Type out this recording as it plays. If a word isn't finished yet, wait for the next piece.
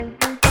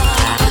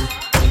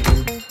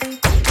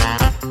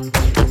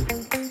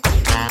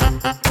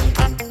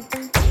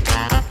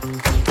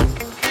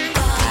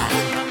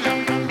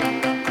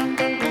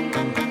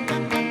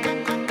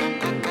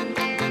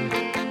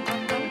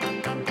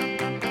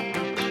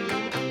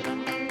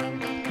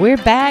We're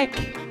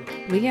back.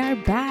 We are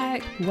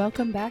back.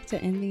 Welcome back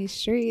to In These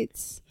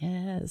Streets.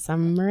 Yes,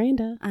 I'm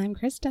Miranda. I'm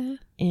Krista.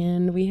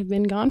 And we have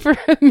been gone for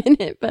a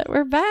minute, but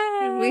we're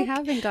back. We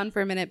have been gone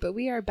for a minute, but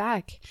we are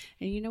back.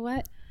 And you know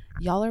what?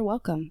 Y'all are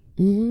welcome.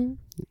 Mm-hmm.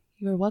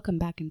 You are welcome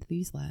back into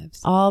these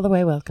lives. All the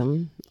way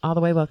welcome. All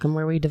the way welcome,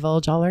 where we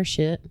divulge all our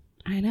shit.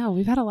 I know.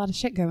 We've had a lot of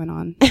shit going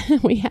on.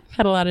 We have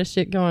had a lot of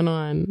shit going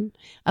on.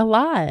 A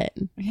lot.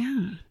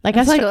 Yeah. Like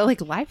it's like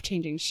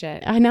life-changing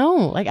shit. I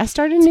know. Like I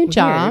started a new It's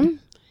job.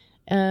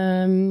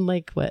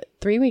 weird.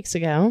 3 weeks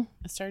ago.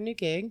 I started a new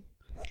gig.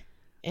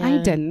 I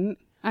didn't.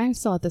 I'm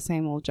still at the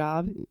same old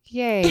job.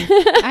 Yay.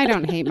 I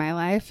don't hate my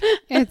life.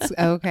 It's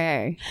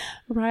okay.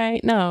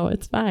 Right. No,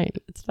 it's fine.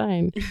 It's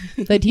fine.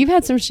 But you've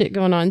had some shit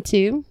going on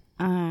too.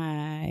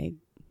 I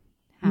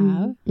have.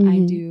 Mm-hmm. I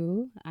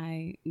do.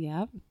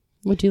 Yep.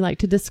 Would you like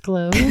to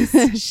disclose?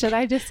 Should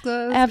I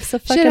disclose?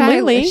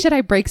 Absolutely. Should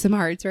I break some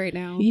hearts right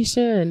now? You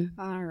should.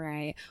 All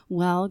right.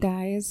 Well,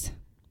 guys,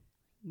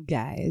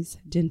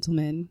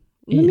 gentlemen,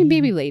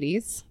 maybe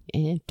ladies.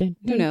 Who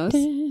knows?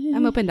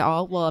 I'm open to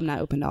all. Well, I'm not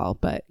open to all,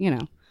 but you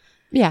know.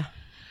 Yeah.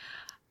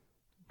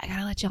 I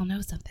gotta let y'all know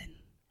something.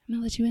 I'm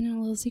gonna let you in on a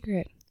little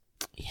secret.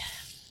 Yeah.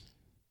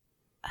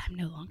 I'm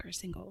no longer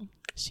single.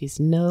 She's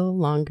no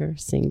longer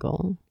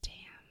single.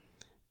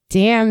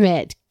 Damn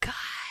it. God.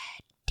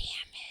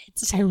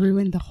 I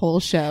ruined the whole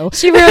show.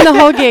 She ruined the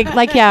whole gig.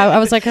 Like, yeah, I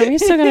was like, are we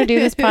still going to do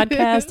this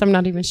podcast? I'm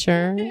not even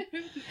sure.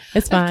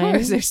 It's fine. Of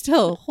course, there's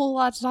still a whole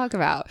lot to talk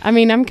about. I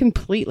mean, I'm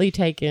completely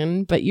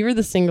taken, but you're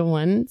the single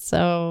one.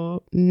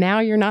 So now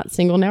you're not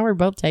single. Now we're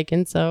both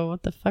taken. So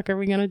what the fuck are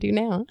we going to do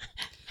now?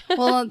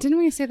 Well, didn't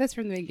we say this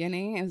from the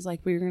beginning? It was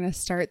like we were going to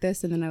start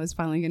this and then I was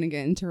finally going to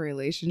get into a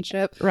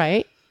relationship.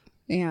 Right.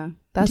 Yeah.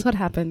 That's what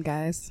happened,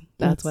 guys.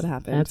 That's what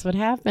happened. That's what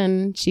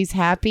happened. She's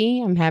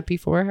happy. I'm happy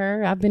for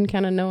her. I've been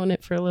kind of knowing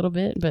it for a little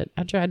bit, but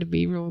I tried to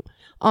be real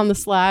on the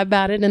sly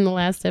about it in the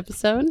last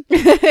episode.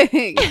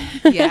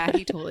 Yeah,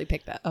 he totally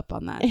picked that up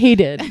on that. He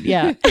did.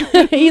 Yeah.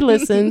 He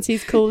listens.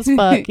 He's cool as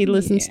fuck. He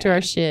listens to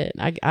our shit.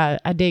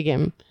 I dig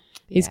him.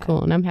 He's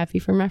cool. And I'm happy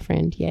for my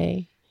friend.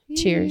 Yay.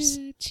 Cheers.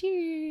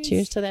 Cheers.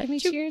 Cheers to that. Give me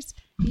cheers.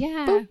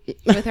 Yeah.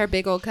 With our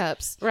big old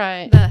cups.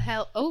 Right. The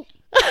hell. Oh.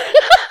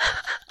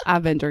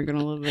 I've been drinking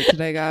a little bit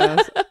today,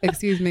 guys.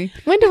 Excuse me.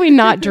 When do we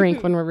not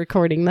drink when we're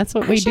recording? That's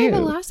what we do.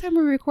 The last time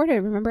we recorded,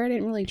 remember I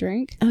didn't really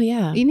drink? Oh,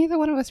 yeah. Neither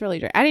one of us really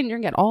drank. I didn't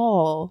drink at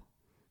all.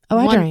 Oh,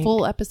 I drank.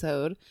 Full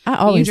episode. I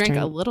always drank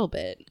a little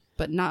bit,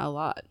 but not a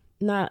lot.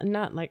 Not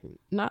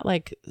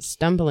like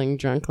stumbling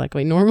drunk like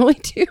we normally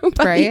do.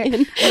 Right?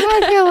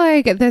 I feel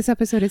like this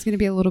episode is going to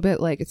be a little bit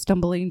like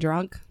stumbling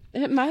drunk.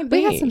 It might be.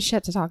 We got some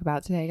shit to talk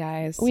about today,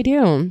 guys. We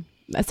do.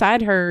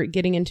 Aside her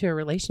getting into a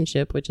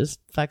relationship, which is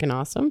fucking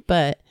awesome,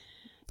 but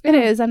it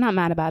is. I'm not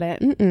mad about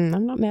it.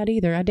 I'm not mad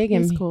either. I dig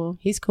him. He's cool.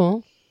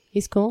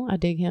 He's cool. I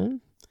dig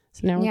him.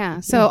 So now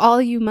So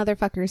all you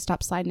motherfuckers,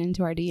 stop sliding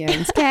into our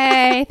DMs.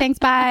 Okay, thanks.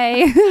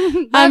 Bye.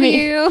 Love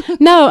you.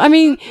 No, I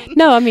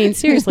mean,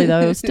 seriously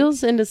though, still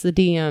send us the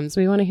DMs.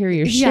 We want to hear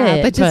your shit.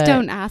 Yeah, but just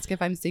don't ask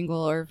if I'm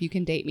single or if you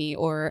can date me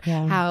or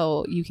Yeah.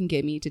 how you can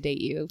get me to date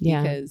you.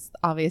 Yeah. Because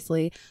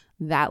obviously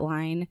that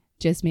line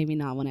just made me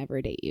not want to ever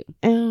date you.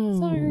 Oh.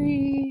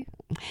 Sorry.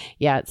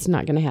 Yeah, it's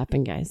not going to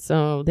happen, guys.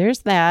 So there's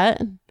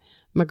that.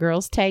 My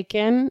girl's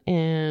taken,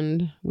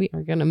 and we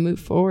are going to move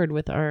forward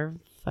with our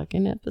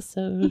fucking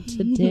episode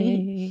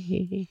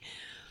today.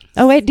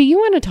 Oh, wait, do you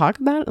want to talk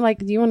about it? Like,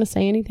 do you want to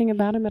say anything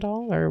about him at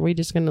all? Or are we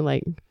just going to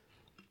like...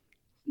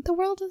 The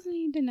world doesn't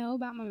need to know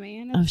about my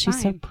man. It's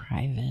she's so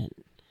private.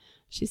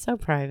 She's so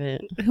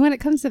private. When it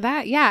comes to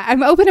that, yeah,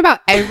 I'm open about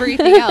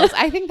everything else.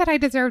 I think that I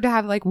deserve to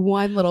have like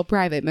one little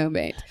private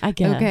moment. I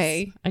guess.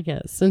 Okay. I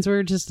guess. Since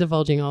we're just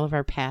divulging all of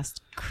our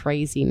past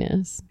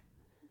craziness.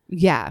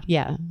 Yeah.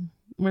 Yeah.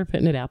 We're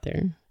putting it out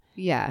there.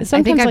 Yeah. Sometimes,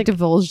 I think I've like,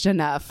 divulged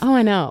enough. Oh,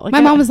 I know. Like my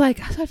mom was like,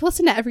 I've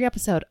listened to every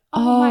episode.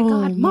 Oh my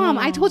God, Mom,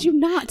 no. I told you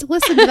not to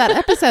listen to that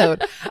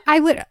episode.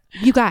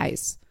 You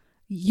guys,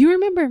 you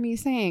remember me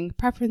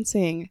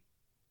preferencing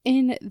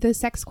in the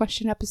sex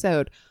question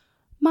episode,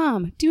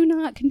 Mom, do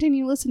not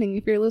continue listening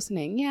if you're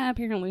listening. Yeah,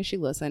 apparently she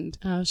listened.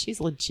 Oh,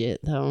 she's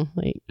legit though.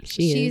 Like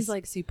she's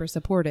like super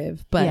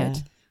supportive, but yeah.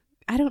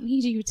 I don't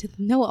need you to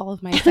know all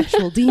of my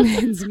sexual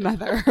demons,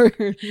 mother.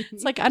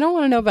 It's like, I don't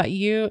want to know about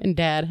you and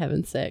Dad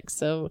having sex.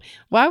 So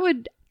why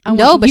would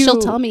but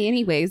she'll tell me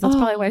anyways. That's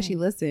probably why she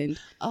listened.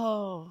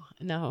 Oh,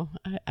 no.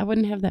 I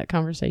wouldn't have that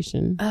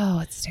conversation. Oh,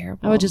 it's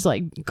terrible. I would just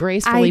like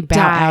gracefully bow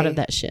out of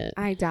that shit.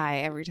 I die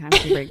every time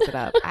she brings it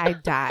up. I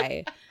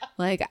die.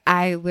 Like,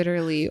 I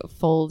literally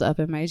fold up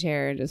in my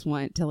chair and just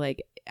want to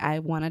like, I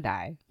want to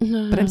die.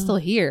 But I'm still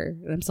here.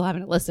 And I'm still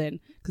having to listen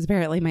because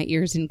apparently my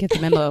ears didn't get the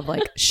memo of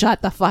like,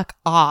 shut the fuck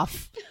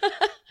off.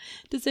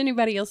 Does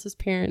anybody else's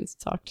parents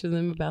talk to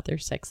them about their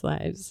sex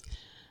lives?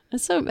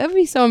 So that would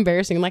be so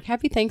embarrassing. Like,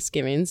 happy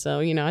Thanksgiving. So,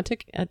 you know,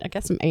 I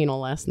got some anal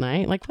last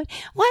night. Like, what?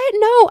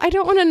 No, I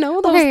don't want to know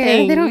those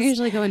things. They don't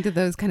usually go into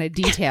those kind of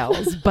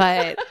details,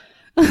 but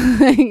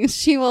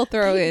she will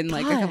throw in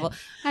like a couple.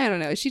 I don't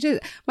know.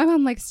 My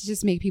mom likes to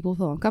just make people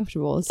feel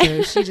uncomfortable,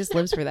 so she just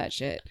lives for that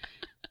shit.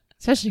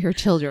 especially her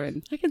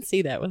children. I can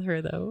see that with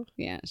her though.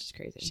 Yeah, she's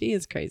crazy. She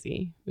is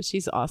crazy, but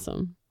she's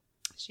awesome.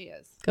 She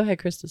is. Go ahead,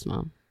 Krista's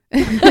mom.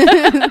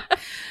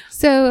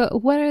 So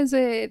what is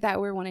it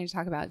that we're wanting to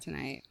talk about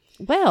tonight?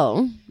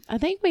 Well, I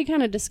think we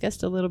kind of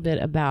discussed a little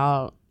bit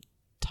about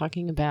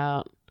talking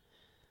about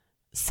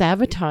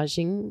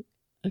sabotaging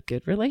a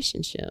good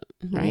relationship,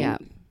 right? Yeah.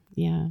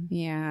 Yeah.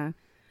 Yeah.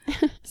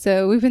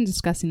 So we've been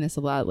discussing this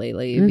a lot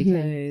lately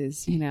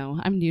because, you know,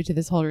 I'm new to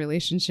this whole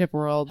relationship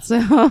world. So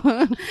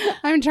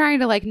I'm trying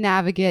to like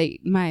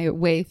navigate my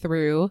way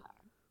through.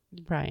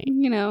 Right.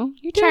 You know,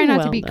 You're try doing not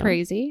well, to be though.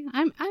 crazy.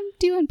 I'm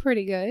doing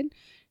pretty good.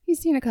 You've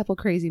seen a couple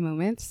crazy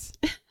moments.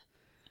 It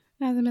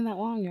hasn't been that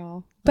long,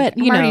 y'all. But,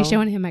 I'm you already know-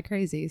 showing him my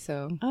crazy,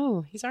 so.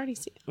 Oh, he's already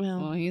seen.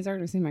 Well, he's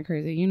already seen my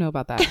crazy. You know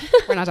about that.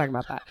 We're not talking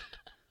about that.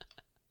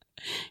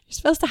 You're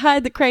supposed to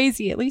hide the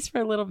crazy, at least for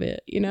a little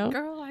bit, you know?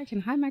 Girl, I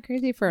can hide my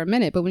crazy for a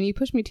minute, but when you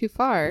push me too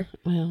far,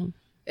 Well,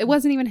 it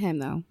wasn't even him,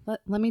 though.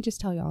 Let me just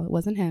tell y'all, it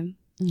wasn't him.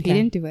 okay. He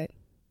didn't do it.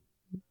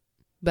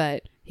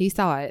 But he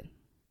saw it.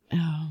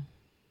 Oh,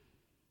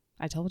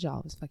 I told y'all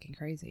it was fucking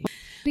crazy. What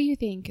do you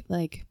think,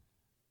 like,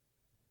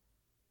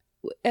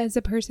 as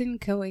a person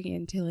going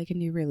into, like, a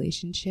new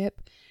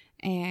relationship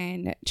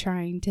and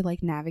trying to,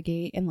 like,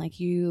 navigate and, like,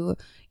 you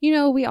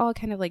know, we all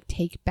kind of, like,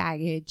 take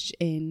baggage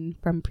in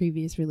from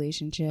previous of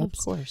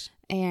relationships. course.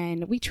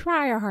 And we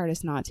try our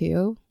hardest not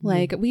to.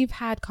 Like, we've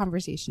had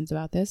conversations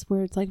about this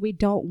where it's like we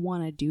don't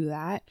want to do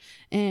that.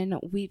 And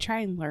we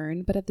try and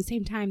learn. But at the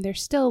same time,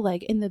 there's still,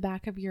 like, in the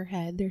back of your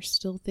head, there's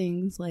still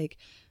things, like,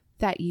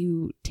 that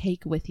you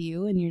take with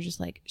you. And you're just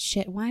like,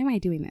 shit, why am I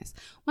doing this?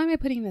 Why am I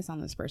putting this on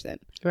this person?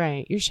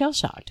 Right. You're shell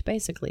shocked,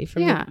 basically,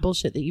 from Yeah. the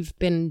bullshit that you've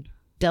been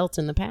dealt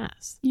in the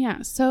past.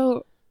 Yeah.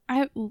 So,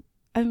 I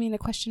mean, a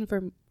question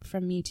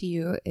from me to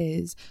you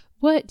is,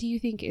 what do you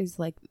think is,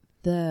 like,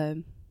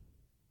 the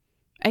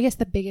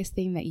biggest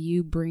thing that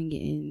you bring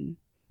in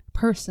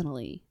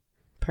personally,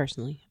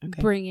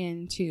 Okay. bring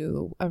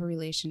into a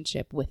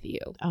relationship with you?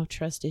 Oh,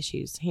 trust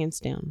issues. Hands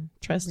down.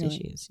 Trust Really?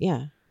 issues.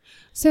 Yeah.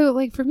 So,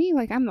 like, for me,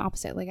 like, I'm the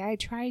opposite. Like, I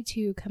try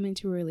to come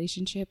into a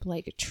relationship,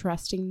 like,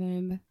 trusting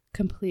them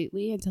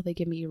completely until they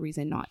give me a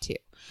reason not to.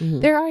 Mhm.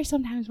 There are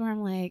some times where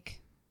I'm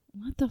like,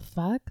 what the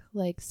fuck?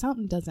 Like,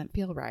 something doesn't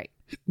feel right.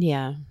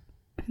 Yeah.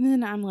 And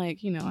then I'm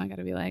like, you know, I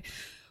gotta be like,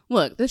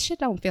 look, this shit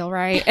don't feel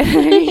right. And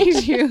I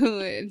need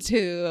you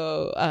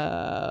to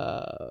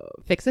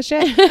fix the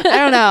shit. I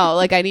don't know.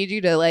 Like, I need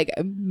you to, like,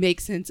 make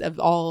sense of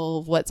all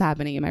of what's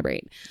happening in my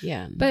brain.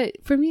 Yeah.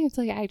 But for me, it's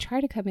like I try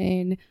to come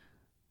in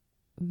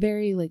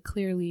very, like,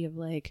 clearly of,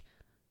 like,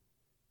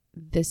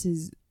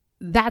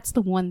 that's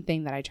the one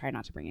thing that I try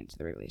not to bring into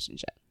the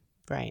relationship.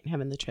 Right.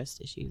 Having the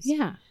trust issues.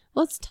 Yeah.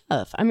 Well, it's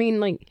tough. I mean,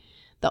 like,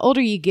 the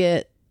older you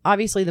get,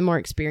 obviously, the more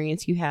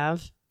experience you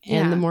have and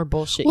Yeah. the more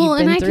bullshit Well, you've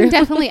and been I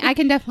through. I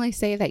can definitely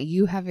say that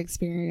you have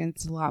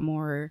experienced a lot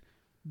more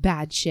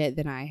bad shit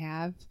than I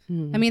have.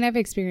 Mm. I mean, I've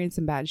experienced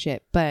some bad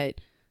shit,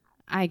 but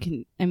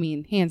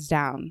hands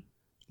down,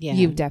 yeah.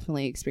 you've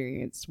definitely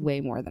experienced way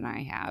more than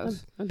I have.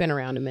 I've been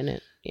around a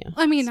minute. Yeah.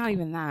 I mean, not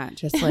even that,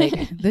 just like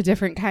the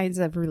different kinds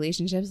of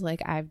relationships.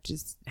 Like, I've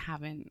just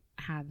haven't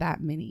had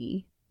that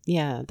many.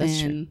 Yeah, that's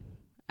true. And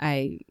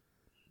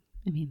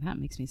I mean, that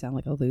makes me sound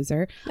like a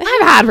loser.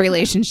 I've had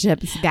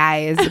relationships,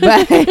 guys,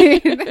 but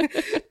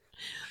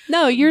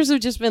No, yours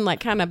have just been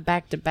like kind of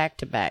back to back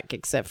to back,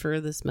 except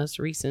for this most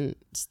recent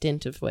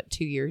stint of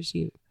 2 years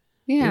you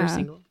were yeah,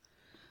 single.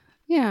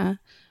 yeah.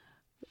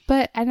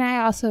 And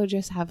I also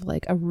just have,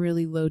 like, a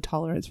really low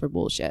tolerance for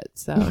bullshit.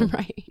 So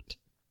Right.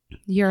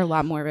 you're a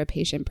lot more of a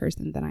patient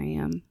person than I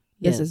am.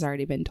 This Yes. has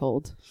already been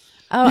told.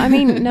 Oh, I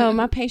mean, no,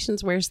 my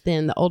patience wears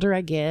thin. The older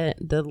I get,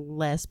 the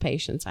less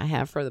patience I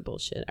have for the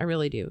bullshit. I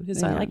really do.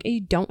 Because Yeah.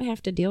 you don't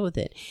have to deal with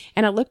it.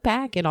 And I look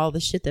back at all the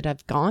shit that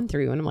I've gone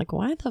through and I'm like,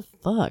 why the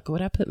fuck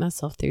would I put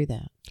myself through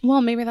that?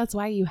 Well, maybe that's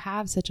why you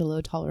have such a low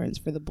tolerance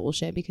for the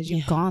bullshit, because you've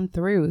Yeah. gone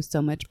through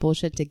so much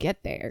bullshit to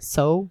get there.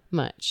 So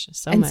much.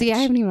 And see, I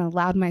haven't even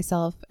allowed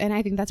myself, and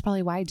I think that's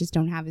probably why I just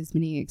don't have as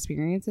many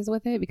experiences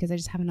with it, because I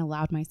just haven't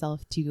allowed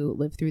myself to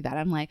live through that.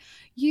 I'm like,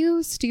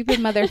 you stupid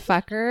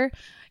motherfucker.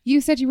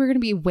 You said you were going to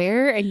be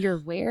where, and you're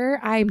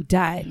where. I'm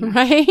done.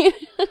 Right?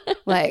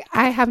 Like,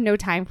 I have no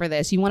time for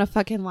this. You want to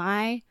fucking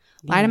lie?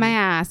 Lie to my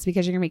ass,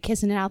 because you're going to be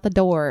kissing it out the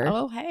door.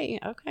 Oh, hey.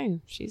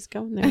 Okay. She's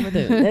going there with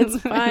it. That's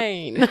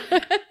fine.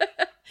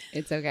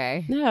 It's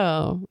okay.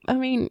 No, I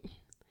mean,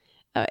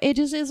 it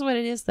just is what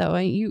it is, though.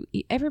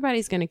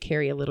 Everybody's going to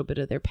carry a little bit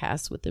of their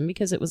past with them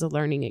because it was a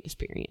learning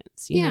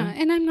experience. You Yeah, know?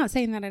 and I'm not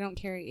saying that I don't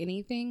carry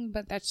anything,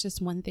 but that's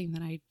just one thing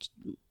that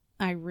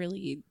I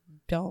really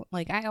don't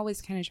like. I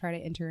always kind of try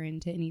to enter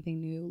into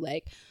anything new.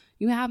 Like,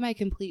 you have my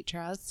complete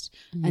trust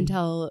Mhm.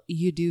 until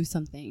you do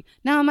something.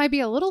 Now, it might be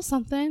a little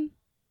something.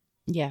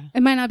 Yeah.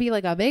 It might not be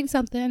like a big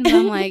something, but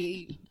I'm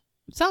like,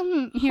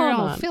 something here Hold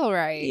don't on. feel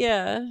right.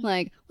 Yeah.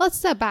 Like, let's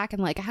step back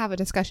and, like, have a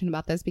discussion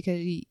about this,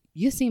 because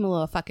you seem a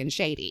little fucking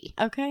shady.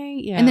 Okay.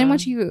 Yeah. And then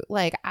once you,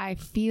 like, I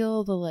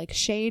feel the, like,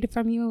 shade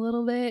from you a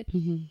little bit,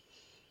 Mhm.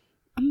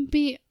 I'm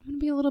gonna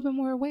be a little bit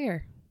more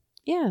aware.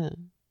 Yeah.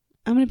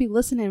 I'm going to be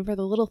listening for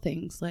the little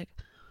things. Like,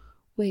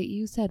 wait,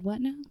 you said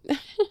what now?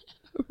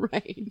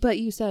 Right. But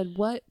you said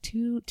what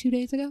 2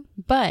 days ago?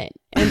 But,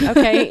 and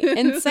okay,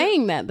 in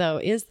saying that though,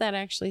 is that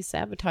actually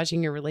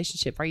sabotaging your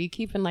relationship? Are you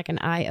keeping like an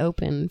eye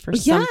open for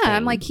something? Yeah,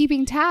 I'm like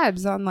keeping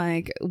tabs on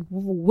like,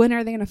 when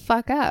are they going to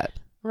fuck up?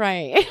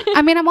 Right.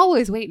 I mean, I'm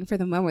always waiting for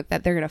the moment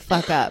that they're going to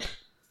fuck up.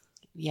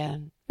 Yeah.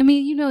 I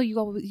mean, you know,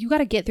 you got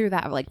to get through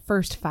that like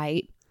first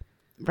fight.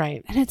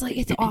 Right. And it's like,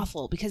 it's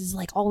awful because it's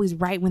like always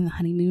right when the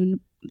honeymoon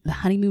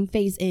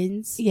phase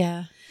ends.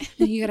 Yeah.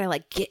 And you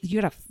gotta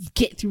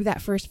get through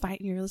that first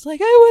fight, and you're just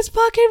like, it was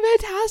fucking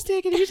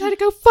fantastic, and you just had to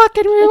go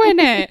fucking ruin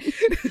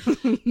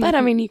it. But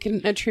I mean, you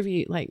can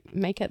attribute like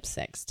makeup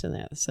sex to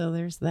that. So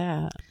there's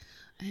that.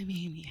 I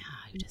mean, yeah,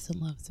 I just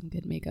love some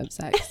good makeup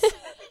sex.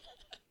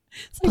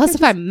 Plus,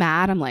 if I'm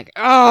mad, I'm like,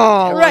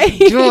 oh, right,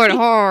 do it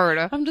hard.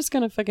 I'm just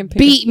gonna fucking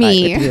beat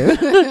me.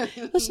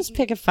 Let's just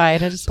pick a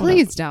fight. I just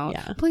please don't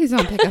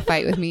pick a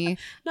fight with me.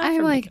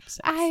 I'm like, sex.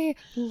 I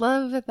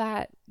love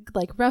that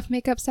like rough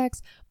makeup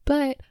sex,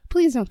 but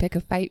please don't pick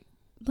a fight.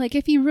 Like,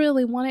 if you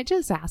really want it,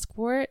 just ask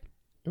for it.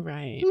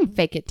 Right.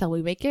 Fake it till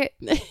we make it.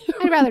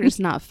 I'd rather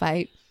just not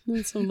fight.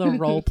 Some little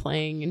role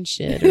playing and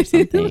shit or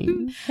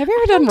something. Have you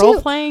ever done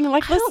role playing?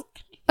 Like,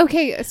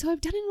 okay, so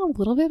I've done it a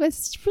little bit, but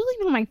it's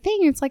really not my thing.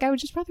 It's like, I would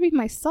just rather be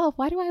myself.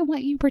 Why do I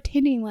want you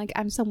pretending like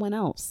I'm someone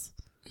else?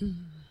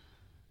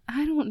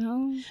 I don't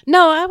know.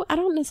 No, I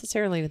don't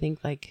necessarily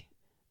think like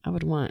I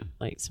would want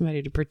like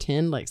somebody to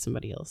pretend like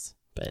somebody else.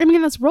 But I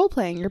mean, that's role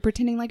playing. You're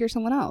pretending like you're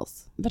someone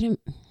else. But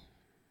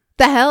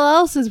the hell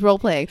else is role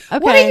playing? Okay.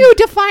 What do you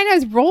define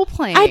as role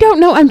playing? I don't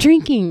know. I'm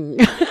drinking.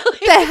 The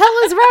hell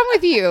is wrong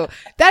with you?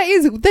 That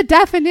is the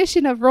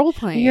definition of role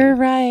playing. You're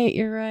right.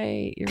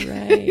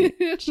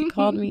 She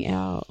called me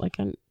out. Like,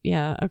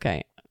 yeah.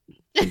 Okay.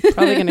 I'm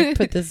probably gonna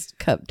put this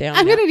cup down.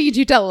 I'm gonna need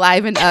you to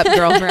liven up,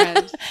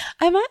 girlfriend.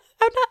 I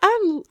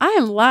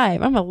am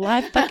live. I'm a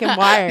live fucking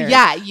wire.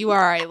 Yeah, you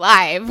are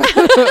alive.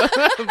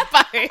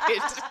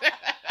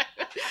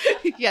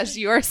 Yes,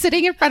 you are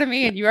sitting in front of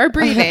me and you are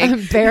breathing.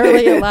 I'm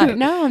barely alive.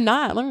 No, I'm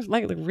not. I'm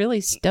like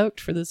really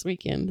stoked for this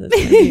weekend. It's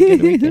gonna be a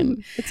good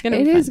weekend.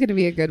 It is gonna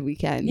be a good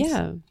weekend.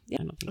 Yeah.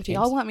 If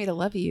y'all want me to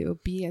love you,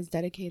 be as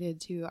dedicated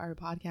to our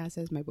podcast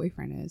as my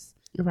boyfriend is.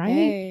 Right.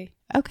 Hey.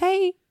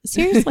 Okay.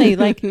 Seriously,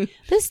 like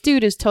this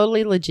dude is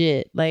totally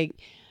legit. Like,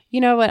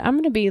 you know what? I'm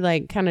going to be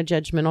like kind of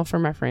judgmental for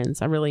my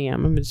friends. I really am.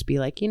 I'm going to just be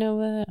like, you know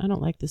what? I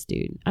don't like this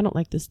dude.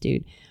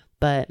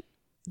 But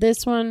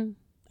this one,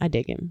 I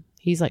dig him.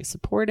 He's like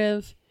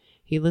supportive.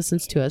 He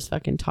listens to us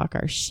fucking talk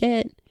our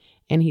shit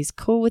and he's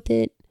cool with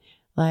it.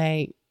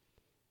 Like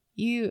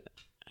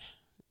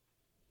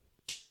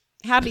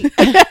I'm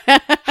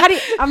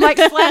like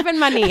slapping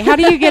my knee. How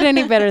do you get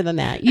any better than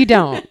that? You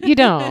don't.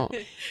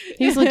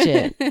 He's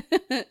legit.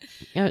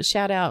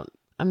 Shout out.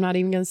 I'm not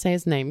even going to say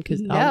his name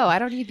because I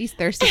don't need these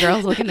thirsty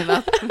girls looking him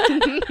up.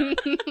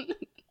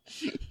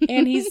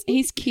 And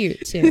he's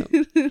cute too.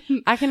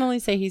 I can only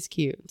say he's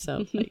cute.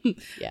 So like,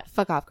 yeah,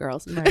 fuck off,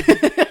 girls.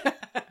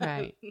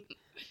 Right.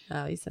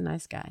 Oh, he's a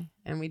nice guy,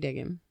 and we dig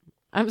him.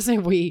 I'm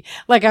saying we,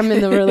 like I'm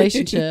in the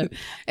relationship.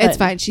 It's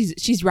fine.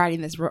 She's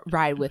riding this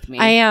ride with me.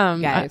 I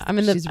am. Guys, I'm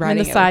in the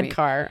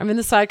sidecar. I'm in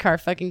the sidecar,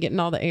 fucking getting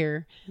all the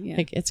air. Yeah.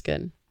 Like it's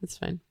good. It's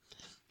fine.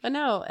 But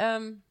no,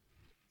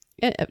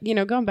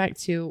 going back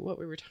to what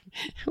we were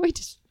talking,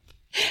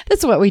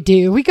 that's what we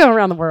do. We go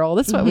around the world.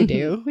 That's what we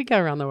do. We go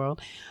around the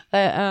world.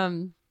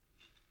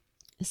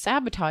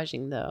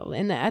 Sabotaging though,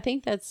 and I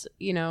think that's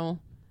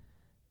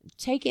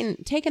taking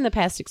the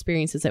past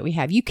experiences that we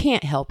have. You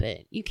can't help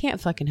it. You can't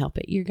fucking help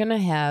it. You're gonna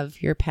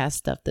have your past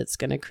stuff that's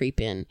gonna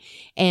creep in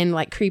and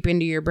like creep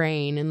into your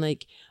brain and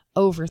like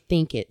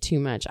overthink it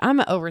too much. I'm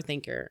an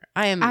overthinker.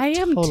 I am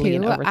totally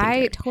too.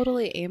 I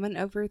totally am an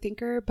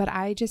overthinker, but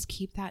I just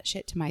keep that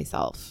shit to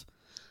myself.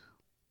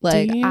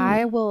 Like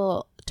I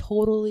will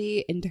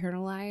totally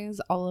internalize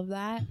all of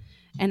that,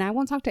 and I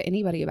won't talk to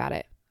anybody about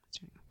it.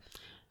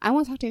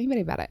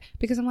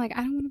 Because I'm like,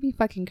 I don't want to be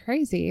fucking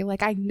crazy.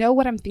 Like, I know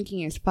what I'm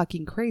thinking is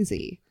fucking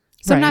crazy.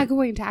 So I'm not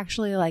going to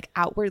actually like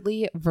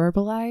outwardly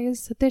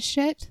verbalize this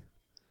shit.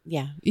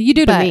 Yeah. You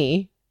do to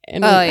me.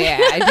 And yeah,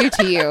 I do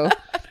to you.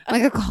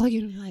 Like, I'll call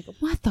you and be like,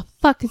 what the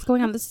fuck is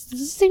going on? This is the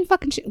same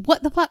fucking shit.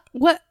 What the fuck?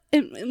 What?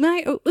 Am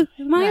I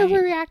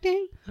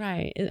overreacting?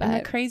 Right. Am I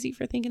crazy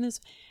for thinking this?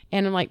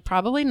 And I'm like,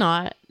 probably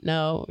not.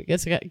 No, I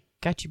guess I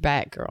got your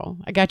back, girl.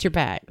 I got your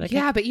back. Like,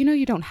 yeah, but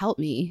you don't help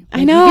me.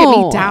 Like, I know. You get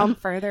me down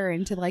further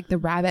into like the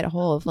rabbit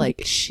hole of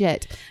like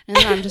shit. And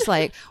then I'm just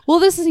like, well,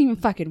 this isn't even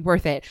fucking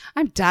worth it.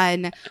 I'm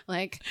done.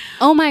 Like,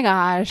 oh my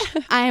gosh,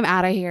 I am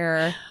out of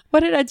here.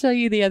 What did I tell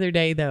you the other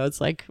day though? It's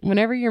like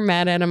whenever you're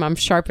mad at him, I'm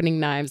sharpening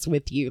knives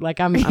with you. Like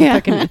I'm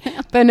fucking,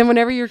 but then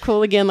whenever you're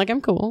cool again, like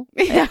I'm cool.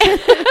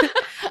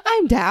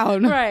 I'm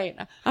down. Right.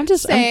 I'm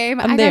just same.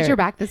 I got your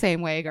back the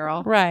same way,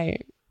 girl.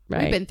 Right.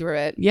 We've been through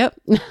it. Yep.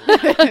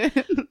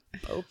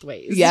 Both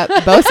ways.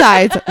 Yep. Both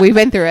sides. We've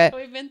been through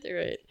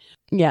it.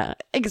 Yeah,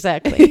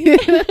 exactly.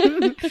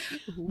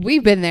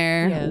 We've been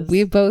there. Yes.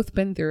 We've both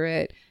been through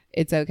it.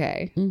 It's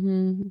okay.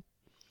 Mm-hmm.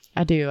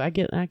 I do. I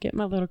get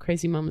my little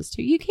crazy moments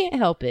too. You can't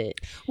help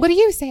it. What do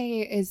you say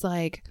is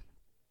like,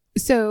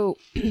 so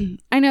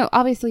I know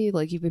obviously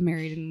like you've been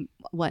married and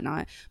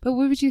whatnot, but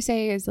what would you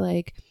say is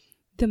like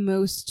the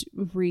most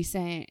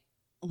recent,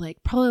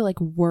 like probably like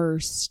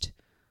worst,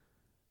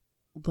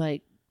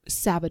 like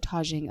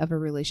sabotaging of a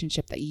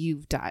relationship that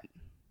you've done?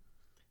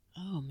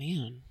 Oh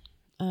man.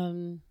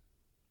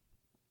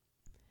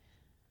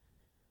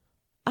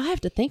 I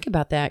have to think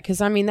about that,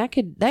 because I mean that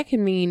could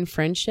mean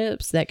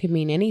friendships, that could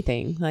mean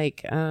anything,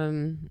 like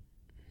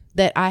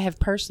that I have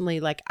personally,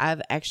 like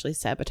I've actually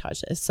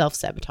sabotaged,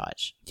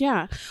 self-sabotage.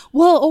 Yeah.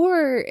 Well,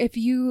 or if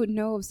you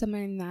know of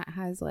someone that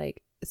has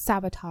like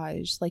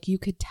sabotage, like you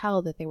could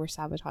tell that they were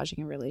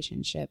sabotaging a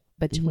relationship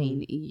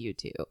between you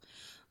two.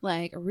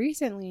 Like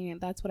recently,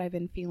 that's what I've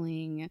been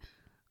feeling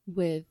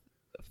with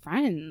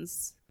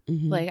friends.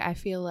 Like I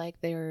feel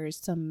like there's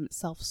some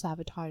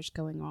self-sabotage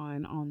going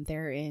on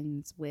their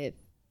ends with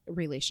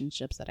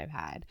relationships that I've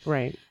had.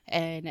 Right.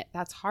 And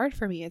that's hard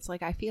for me. It's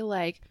like I feel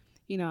like,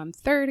 you know, I'm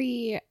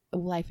 30,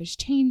 life is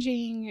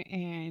changing,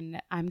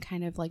 and I'm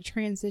kind of like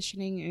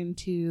transitioning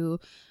into,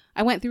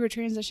 I went through a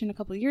transition a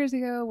couple of years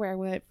ago where I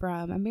went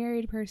from a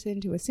married person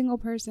to a single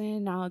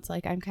person. Now it's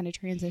like I'm kind of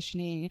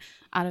transitioning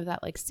out of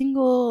that like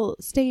single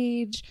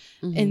stage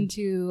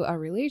into a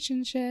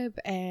relationship,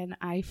 and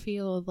I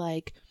feel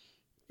like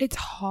it's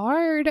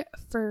hard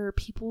for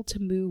people to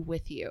move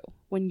with you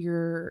when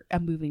you're a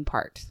moving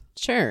part.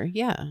 Sure.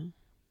 Yeah.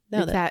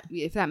 No,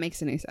 if that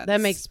makes any sense.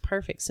 That makes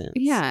perfect sense.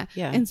 Yeah.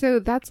 Yeah. And so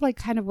that's like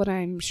kind of what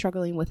I'm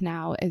struggling with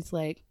now, is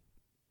like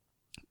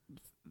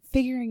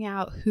figuring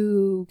out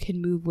who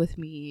can move with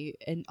me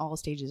in all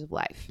stages of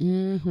life,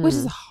 which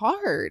is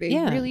hard. It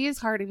really is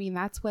hard. I mean,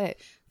 that's what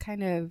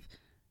kind of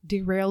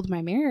derailed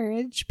my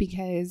marriage,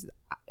 because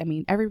I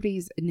mean,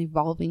 everybody's an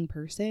evolving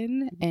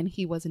person, and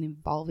he wasn't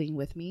evolving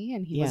with me,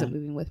 and he wasn't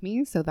moving with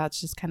me. So that's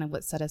just kind of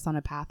what set us on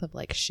a path of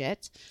like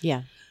shit.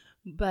 Yeah.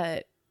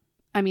 But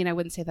I mean, I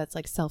wouldn't say that's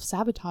like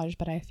self-sabotage,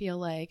 but I feel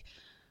like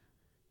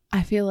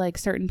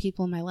certain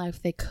people in my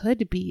life, they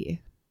could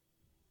be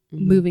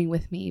moving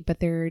with me, but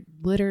they're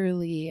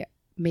literally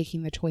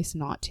making the choice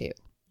not to.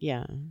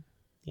 Yeah.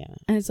 Yeah.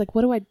 And it's like,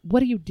 what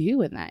do you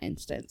do in that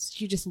instance?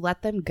 You just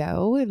let them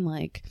go, and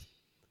like,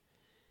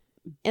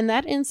 in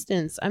that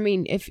instance, I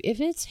mean, if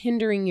it's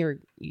hindering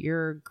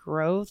your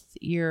growth,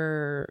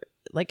 your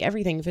like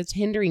everything, if it's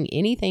hindering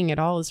anything at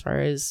all as far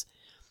as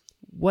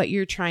what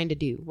you're trying to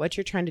do,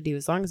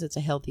 as long as it's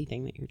a healthy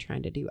thing that you're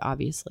trying to do,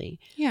 obviously.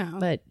 Yeah.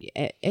 But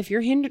if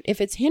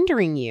it's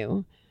hindering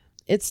you,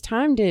 it's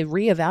time to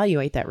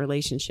reevaluate that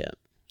relationship.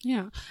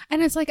 Yeah.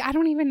 And it's like, I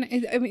mean,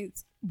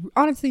 it's,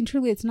 honestly and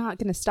truly, it's not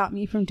going to stop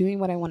me from doing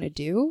what I want to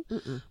do.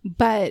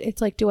 But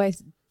it's like, do I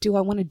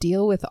want to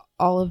deal with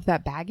all of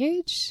that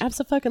baggage?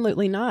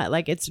 Absolutely not.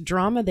 Like, it's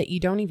drama that you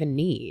don't even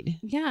need.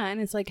 Yeah.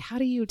 And it's like, how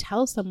do you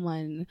tell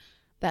someone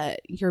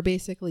that you're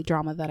basically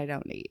drama that I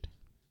don't need?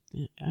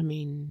 I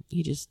mean,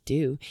 you just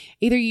do.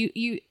 Either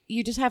you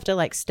just have to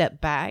like step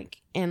back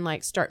and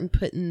like start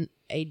putting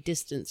a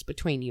distance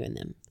between you and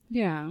them.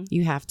 Yeah.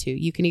 You have to.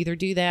 You can either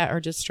do that or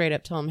just straight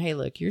up tell them, hey,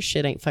 look, your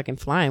shit ain't fucking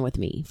flying with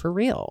me for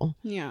real.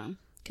 Yeah.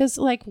 Because,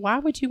 like, why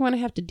would you want to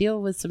have to deal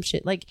with some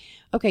shit? Like,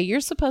 okay, you're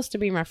supposed to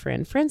be my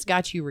friend. Friends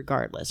got you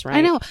regardless, right?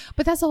 I know.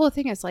 But that's the whole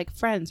thing. It's like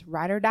friends,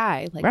 ride or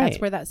die. Like, right.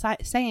 That's where that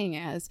saying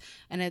is.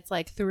 And it's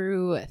like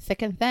through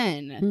thick and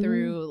thin,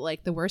 through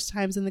like the worst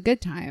times and the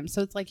good times.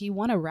 So it's like you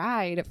want to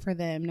ride for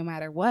them no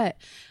matter what.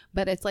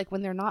 But it's like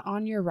when they're not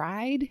on your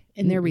ride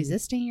and they're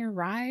resisting your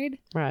ride.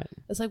 Right.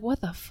 It's like,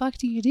 what the fuck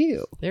do you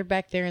do? They're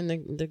back there in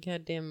the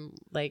goddamn,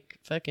 like,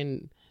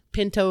 fucking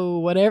Pinto,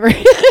 whatever.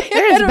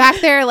 They're just back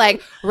there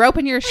like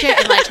roping your shit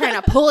and like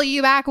trying to pull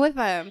you back with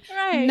them.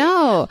 Right.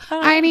 No,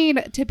 I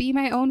need to be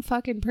my own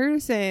fucking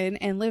person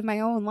and live my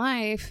own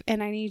life,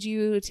 and I need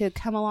you to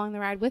come along the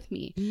ride with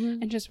me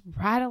and just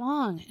ride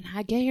along, and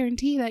I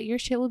guarantee that your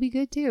shit will be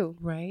good too.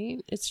 Right.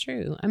 It's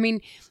true. I mean,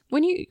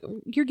 when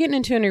you're getting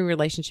into a new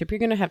relationship, you're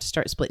going to have to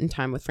start splitting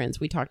time with friends.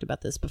 We talked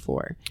about this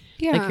before.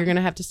 Yeah. Like, you're going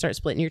to have to start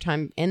splitting your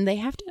time, and they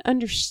have to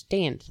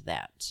understand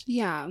that.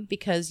 Yeah.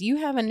 Because you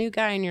have a new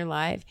guy in your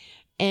life.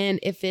 And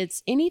if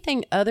it's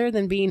anything other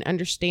than being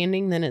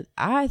understanding, then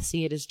I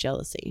see it as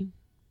jealousy.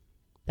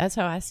 That's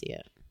how I see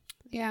it.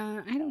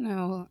 Yeah, I don't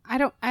know. I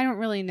don't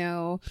really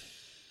know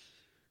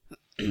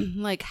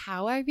like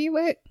how I view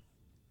it.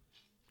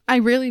 I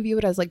really view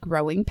it as like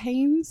growing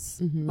pains.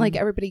 Like,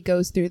 everybody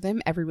goes through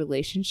them. Every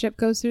relationship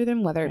goes through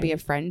them, whether it be a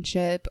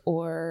friendship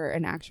or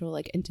an actual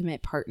like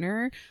intimate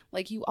partner.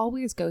 Like, you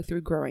always go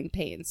through growing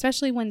pains,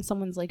 especially when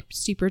someone's like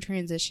super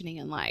transitioning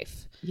in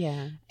life.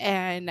 Yeah.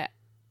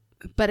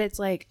 But it's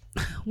like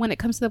when it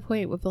comes to the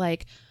point with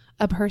like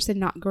a person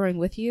not growing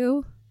with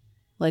you,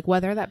 like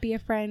whether that be a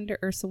friend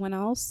or someone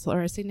else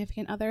or a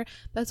significant other,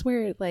 that's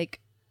where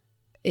like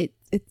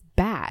it's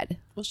bad.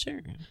 Well,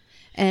 sure.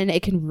 And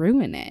it can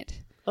ruin it.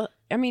 Well,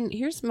 I mean,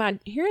 here's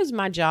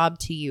my job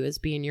to you as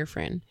being your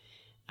friend.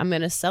 I'm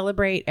going to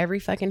celebrate every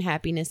fucking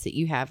happiness that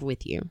you have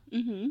with you.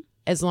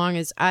 as long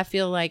as I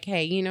feel like,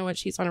 hey, you know what,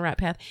 she's on the right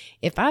path.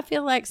 If I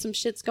feel like some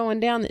shit's going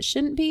down that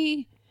shouldn't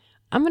be,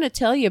 I'm going to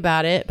tell you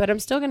about it, but I'm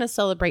still going to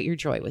celebrate your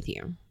joy with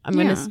you. I'm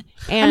going to,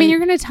 I mean, you're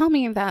going to tell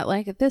me that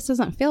like, if this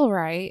doesn't feel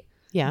right,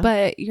 yeah,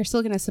 but you're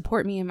still going to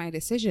support me in my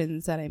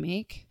decisions that I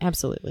make.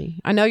 Absolutely.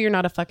 I know you're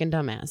not a fucking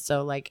dumbass.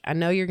 So like, I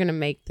know you're going to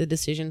make the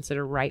decisions that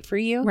are right for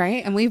you.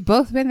 Right. And we've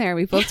both been there.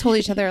 We've both told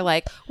each other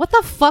like, what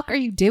the fuck are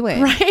you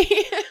doing?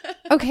 Right.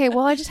 Okay.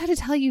 Well, I just had to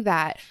tell you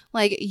that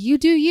like you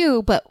do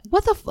you, but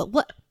what the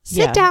what?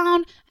 Sit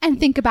down and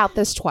think about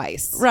this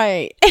twice.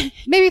 Right.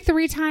 Maybe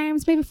 3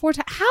 times, maybe 4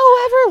 times,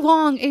 however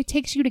long it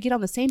takes you to get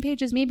on the same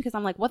page as me, because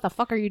I'm like, what the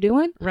fuck are you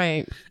doing?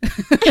 Right.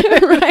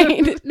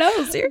 Right. No,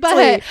 seriously.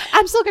 But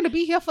I'm still going to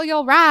be here for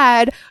your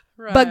ride.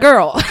 Right. But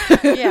girl.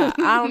 Yeah.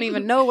 I don't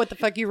even know what the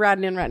fuck you're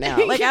riding in right now.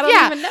 Like, I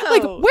don't even know.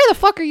 Like, where the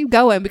fuck are you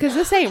going? Because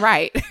this ain't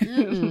right.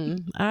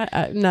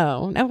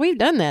 No. Now, we've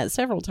done that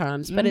several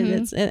times, but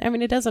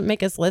it doesn't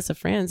make us less of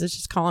friends. It's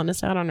just calling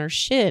us out on our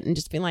shit and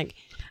just being like,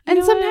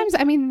 and sometimes,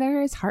 I mean,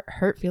 there is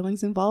hurt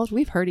feelings involved.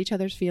 We've hurt each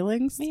other's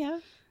feelings. Yeah.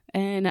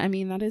 And I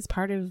mean, that is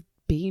part of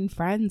being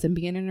friends and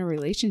being in a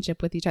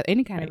relationship with each other,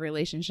 any kind of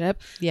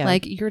relationship. Yeah.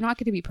 Like, you're not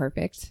going to be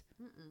perfect.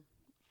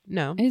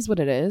 No. It is what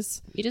it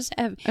is. You just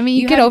have, I mean,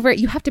 you get over it.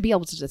 You have to be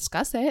able to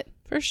discuss it.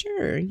 For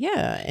sure.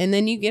 Yeah. And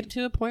then you get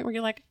to a point where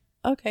you're like,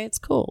 okay, it's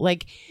cool.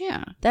 Like,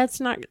 yeah,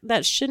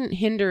 that shouldn't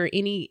hinder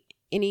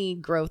any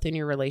growth in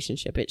your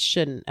relationship. It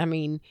shouldn't. I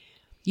mean,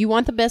 you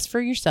want the best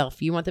for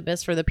yourself. You want the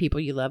best for the people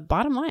you love.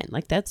 Bottom line,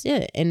 like, that's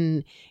it.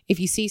 And if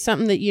you see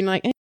something that you're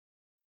like,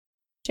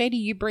 shady,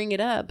 you bring it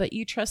up, but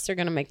you trust they're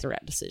going to make the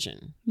right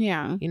decision.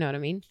 Yeah. You know what I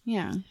mean?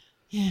 Yeah.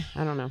 Yeah.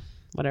 I don't know.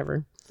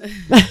 Whatever.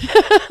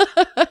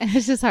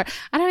 It's just hard.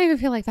 I don't even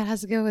feel like that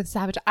has to go with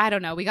sabotage. I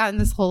don't know. We got in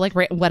this whole like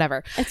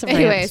whatever.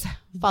 Anyways,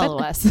 follow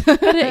us.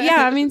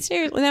 Yeah, I mean,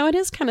 seriously, now it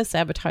is kind of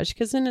sabotage,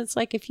 because then it's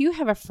like, if you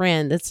have a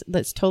friend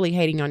that's totally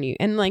hating on you,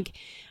 and like,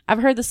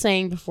 I've heard the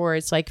saying before,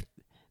 it's like,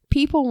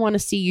 people want to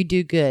see you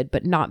do good,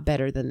 but not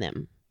better than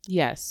them.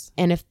 Yes.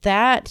 And if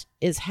that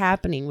is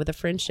happening with a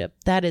friendship,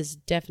 that is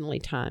definitely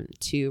time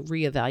to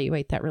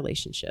reevaluate that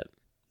relationship.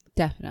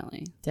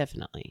 Definitely.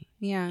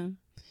 Yeah.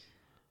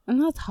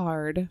 And that's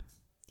hard.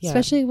 Yeah.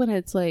 Especially when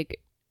it's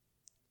like,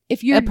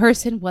 if a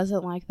person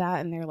wasn't like that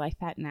and they're like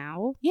that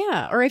now.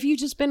 Yeah. Or if you've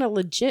just been a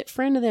legit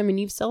friend of them and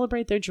you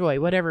celebrate their joy,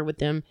 whatever, with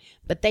them,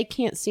 but they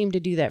can't seem to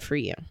do that for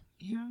you.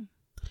 Yeah.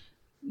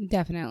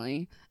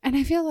 Definitely. And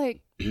I feel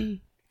like,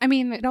 I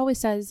mean, it always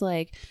says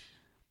like,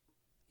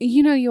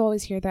 you know, you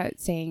always hear that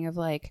saying of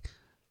like,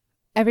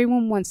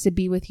 everyone wants to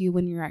be with you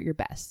when you're at your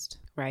best.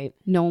 Right.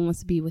 No one wants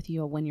to be with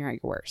you when you're at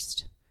your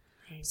worst.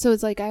 Right. So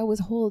it's like, I always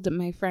hold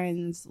my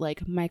friends,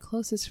 like my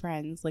closest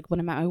friends, like when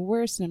I'm at my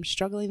worst and I'm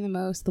struggling the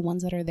most, the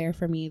ones that are there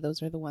for me,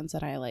 those are the ones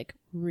that I like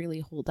really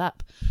hold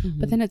up. Mm-hmm.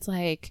 But then it's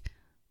like,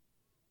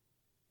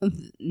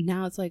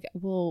 now it's like,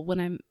 well, when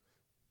I'm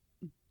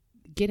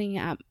getting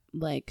at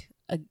like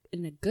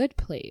in a good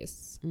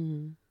place,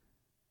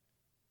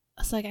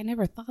 it's like, I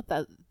never thought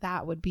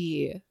that would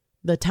be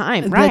the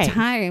time, right? The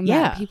time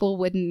that people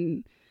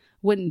wouldn't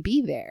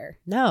be there.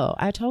 No,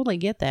 I totally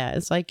get that.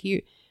 It's like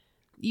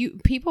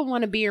people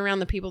want to be around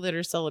the people that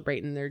are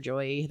celebrating their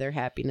joy, their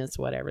happiness,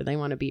 whatever. They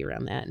want to be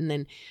around that. And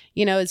then,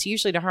 you know, it's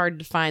usually hard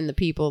to find the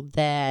people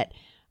that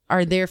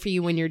are there for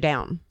you when you're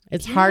down.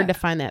 It's hard to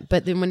find that.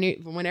 But then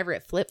whenever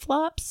it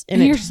flip-flops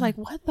and you're just like,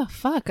 what the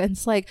fuck? And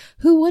it's like,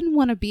 who wouldn't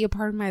want to be a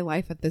part of my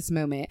life at this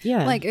moment?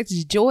 Yeah. Like,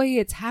 it's joy,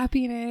 it's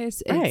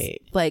happiness, it's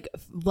like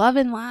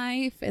loving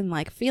life and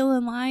like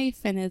feeling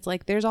life. And it's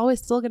like, there's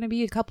always still going to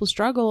be a couple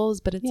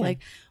struggles, but it's like,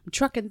 I'm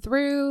trucking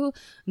through,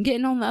 I'm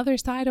getting on the other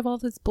side of all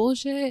this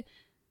bullshit.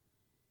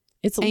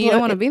 And you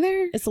don't want to be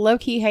there? It's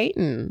low-key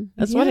hating.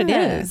 That's what it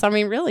is. I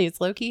mean, really,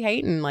 it's low-key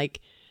hating. Like,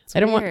 I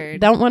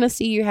don't want to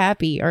see you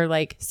happy, or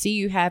like see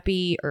you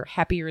happy or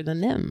happier than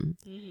them.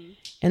 Mm-hmm.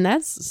 And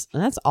that's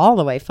all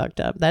the way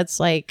fucked up. That's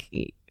like,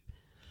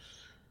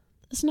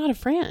 it's not a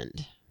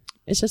friend.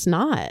 It's just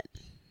not.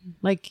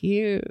 Like,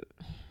 I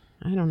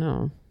don't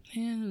know.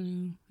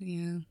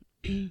 Yeah.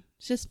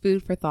 It's just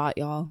food for thought,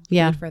 y'all.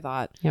 Yeah. Food for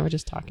thought. Yeah, we're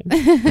just talking.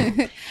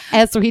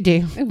 As we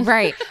do.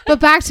 Right. But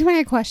back to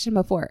my question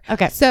before.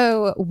 Okay.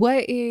 So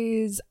what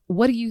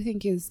do you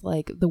think is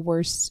like the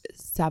worst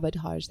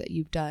sabotage that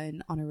you've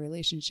done on a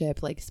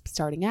relationship, like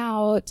starting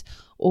out,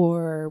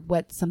 or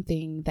what's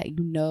something that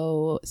you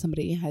know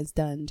somebody has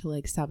done to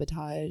like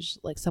sabotage,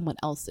 like someone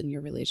else in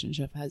your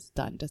relationship has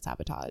done to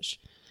sabotage?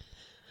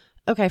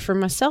 Okay. For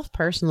myself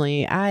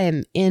personally, I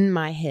am in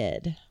my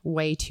head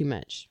way too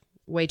much.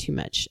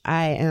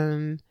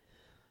 I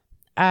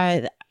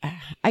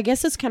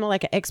guess it's kind of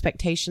like an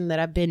expectation that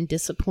I've been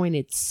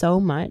disappointed so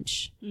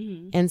much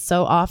and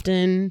so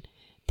often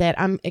that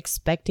I'm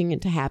expecting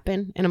it to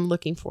happen and I'm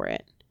looking for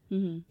it.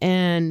 Mm-hmm.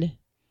 And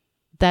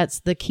that's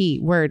the key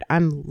word.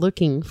 I'm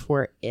looking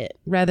for it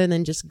rather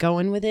than just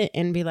going with it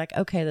and be like,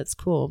 okay, that's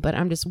cool. But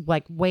I'm just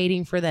like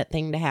waiting for that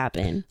thing to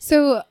happen.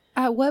 So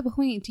at what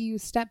point do you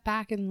step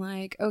back and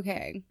like,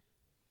 okay,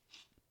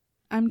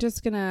 I'm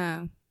just going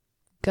to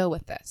go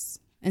with this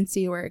and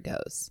see where it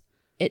goes?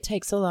 it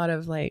takes a lot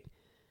of like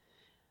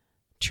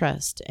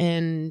trust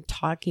and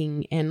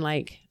talking, and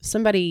like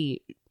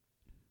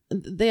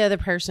the other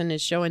person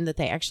is showing that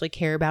they actually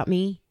care about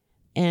me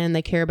and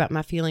they care about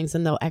my feelings,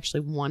 and they'll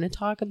actually want to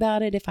talk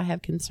about it if I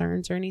have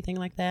concerns or anything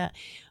like that.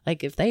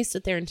 Like if they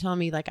sit there and tell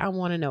me like, I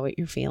want to know what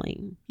you're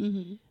feeling,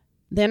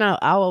 then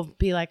I will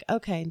be like,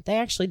 okay, they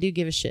actually do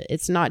give a shit.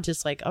 It's not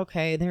just like,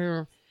 okay,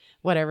 they're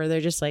whatever.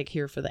 They're just like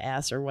here for the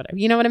ass or whatever.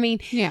 You know what I mean?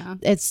 Yeah.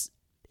 It's,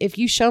 if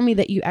you show me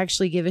that you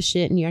actually give a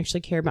shit and you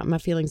actually care about my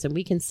feelings, and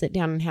we can sit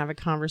down and have a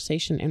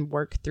conversation and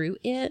work through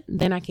it,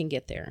 then I can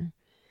get there.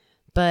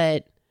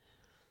 But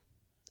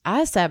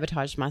I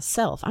sabotaged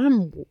myself.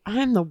 I'm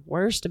the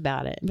worst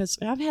about it. But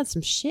I've had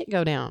some shit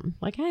go down.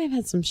 Like I have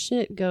had some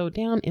shit go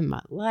down in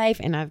my life,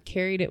 and I've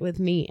carried it with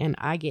me, and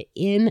I get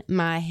in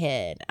my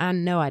head. I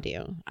know I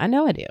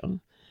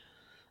do.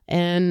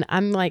 And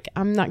I'm like,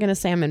 I'm not going to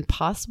say I'm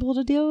impossible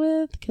to deal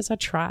with, because I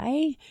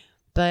try,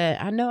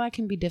 but I know I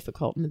can be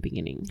difficult in the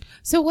beginning.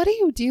 So what do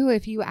you do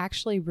if you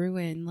actually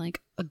ruin like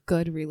a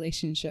good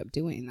relationship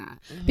doing that?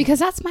 Because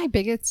that's my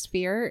biggest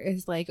fear,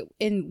 is like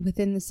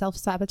within the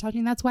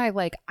self-sabotaging. That's why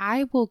like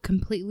I will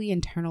completely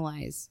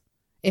internalize.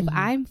 If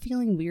I'm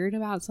feeling weird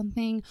about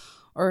something,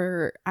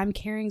 or I'm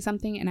carrying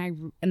something,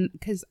 and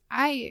because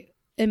I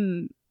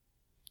am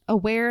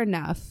aware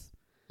enough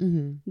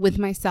with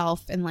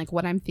myself and like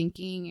what I'm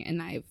thinking,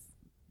 and I've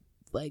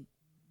like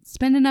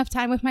spend enough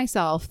time with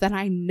myself that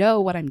I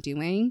know what I'm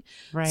doing.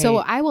 Right. So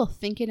I will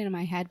think it in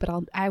my head, but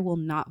I will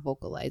not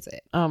vocalize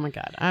it. Oh my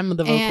God. I'm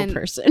the vocal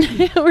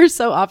person. We're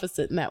so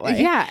opposite in that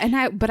way.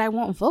 Yeah. But I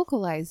won't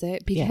vocalize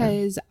it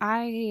because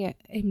I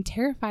am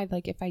terrified.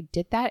 Like if I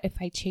did that, if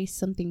I chase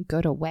something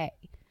good away.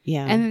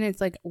 Yeah. And then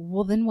it's like,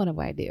 well, then what do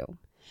I do?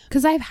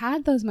 Because I've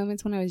had those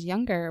moments when I was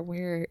younger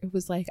where it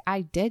was like,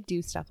 I did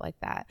do stuff like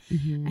that.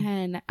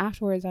 And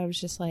afterwards I was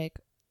just like,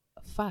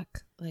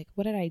 fuck, like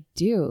what did I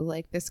do?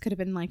 Like this could have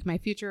been like my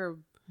future,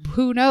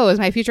 who knows,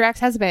 my future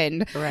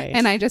ex-husband, right?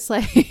 And I just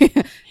like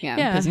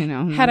because you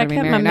know, had I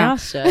kept my mouth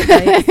shut,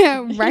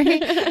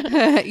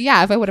 right?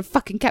 Yeah, if I would have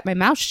fucking kept my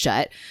mouth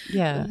shut.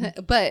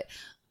 But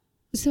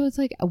so it's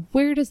like,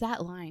 where does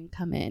that line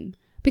come in?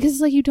 Because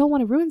it's like, you don't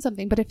want to ruin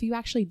something, but if you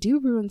actually do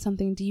ruin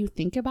something, do you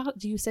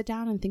sit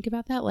down and think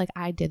about that, like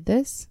I did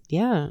this? Do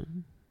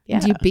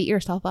you beat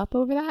yourself up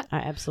over that? I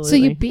absolutely.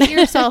 So you beat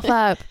yourself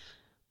up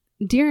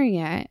during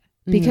it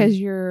because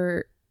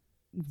you're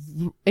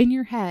in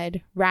your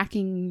head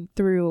racking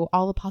through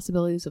all the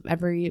possibilities of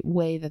every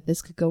way that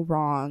this could go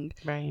wrong,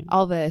 right?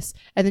 All this,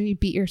 and then you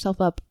beat yourself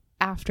up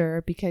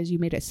after because you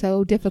made it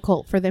so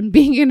difficult for them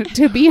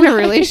to be in a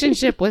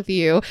relationship with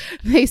you.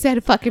 They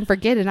said, "Fucking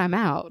forget it, I'm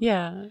out."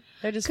 Yeah,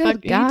 they just you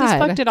just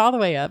fucked it all the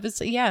way up.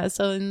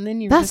 So and then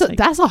you're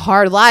that's a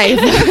hard life.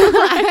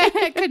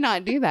 I could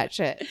not do that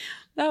shit.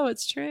 No,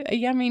 it's true.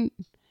 Yeah, I mean.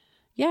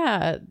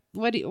 Yeah.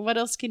 What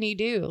else can you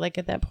do? Like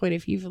at that point,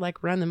 if you've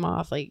like run them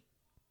off, like,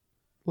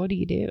 what do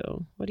you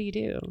do?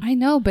 I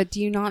know, but do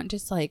you not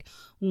just like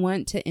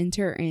want to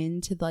enter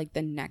into like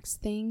the next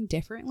thing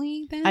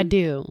differently then? I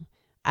do.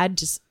 I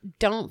just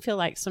don't feel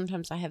like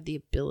sometimes I have the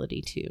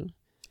ability to.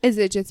 Is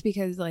it just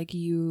because like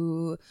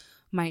you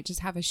might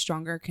just have a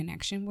stronger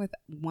connection with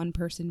one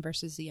person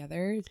versus the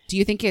other? Do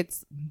you think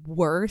it's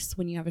worse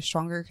when you have a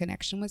stronger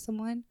connection with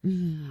someone?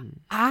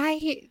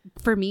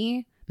 For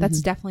me,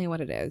 that's definitely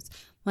what it is.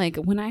 Like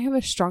when I have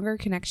a stronger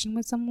connection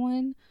with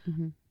someone,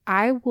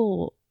 I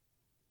will,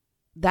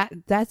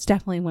 that's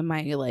definitely when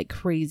my like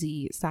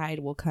crazy side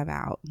will come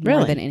out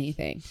more than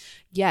anything.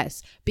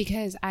 Yes.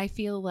 Because I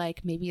feel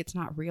like maybe it's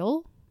not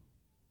real.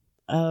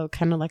 Oh,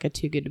 kind of like a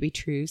too good to be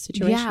true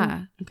situation.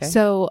 Yeah. Okay.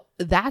 So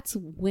that's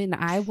when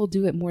I will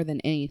do it more than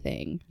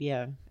anything.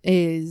 Yeah.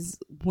 Is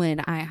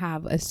when I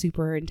have a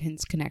super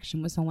intense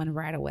connection with someone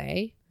right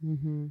away.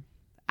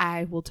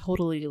 I will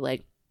totally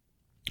like,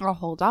 I'll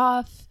hold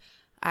off.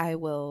 I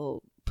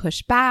will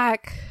push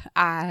back.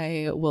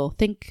 I will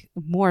think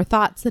more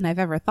thoughts than I've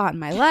ever thought in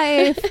my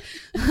life.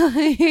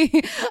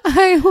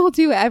 I will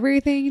do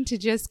everything to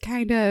just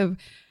kind of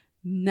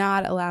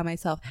not allow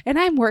myself. And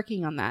I'm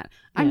working on that.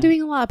 I'm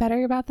doing a lot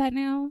better about that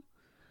now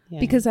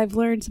because I've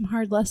learned some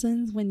hard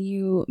lessons. When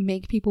you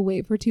make people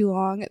wait for too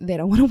long, they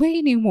don't want to wait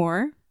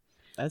anymore.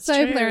 That's so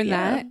true. I've learned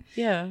that.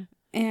 Yeah.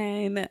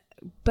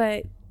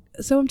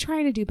 So I'm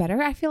trying to do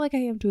better. I feel like I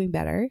am doing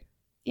better.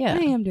 Yeah.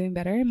 I am doing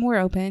better. I'm more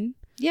open.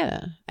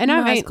 Yeah. And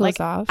I like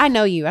off. I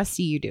know you. I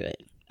see you do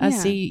it. I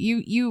see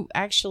you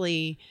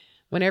actually,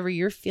 whenever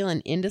you're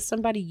feeling into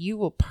somebody, you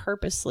will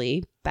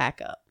purposely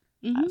back up.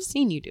 I've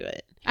seen you do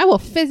it. I will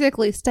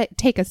physically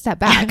take a step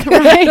back.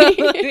 Right?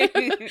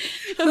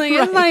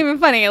 It's not even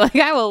funny. Like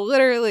I will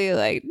literally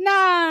like, nah,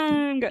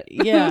 I'm good.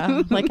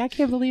 Yeah. Like I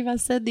can't believe I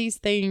said these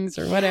things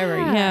or whatever.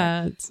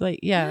 Yeah. It's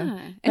like,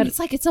 and it's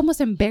like, it's almost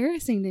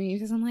embarrassing to me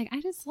because I'm like,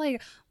 I just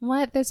like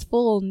let this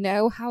fool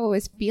know how I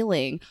was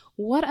feeling.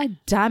 What a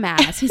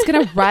dumbass. He's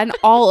going to run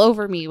all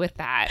over me with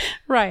that.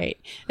 Right.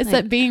 It's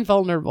like, that being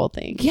vulnerable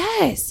thing.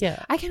 Yes.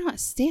 Yeah. I cannot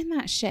stand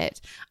that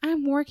shit.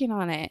 I'm working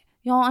on it.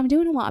 Y'all, I'm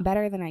doing a lot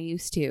better than I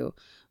used to,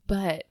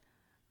 but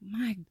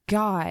My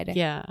God.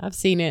 Yeah, I've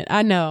seen it.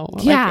 I know.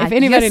 Yeah, Like, if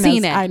anybody you've knows,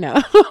 seen it. I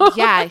know.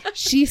 Yeah,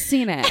 she's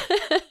seen it.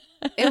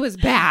 It was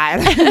bad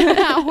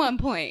at one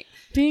point.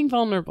 Being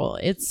vulnerable,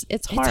 it's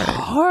hard. It's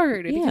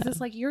hard Yeah. because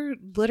it's like you're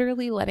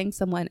literally letting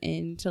someone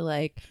into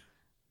like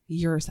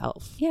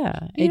yourself.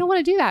 Yeah, You don't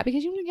want to do that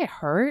because you want to get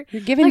hurt.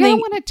 you're giving Like, I the don't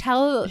want to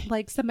tell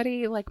like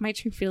somebody like my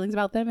true feelings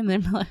about them and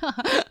then be like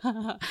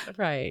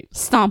right.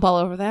 stomp all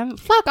over them.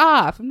 Fuck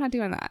off! I'm not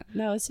doing that.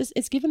 No,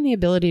 it's giving the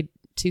ability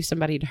to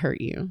somebody to hurt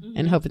you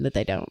and hoping that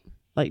they don't.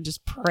 Like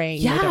just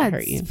praying they don't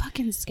hurt you. it's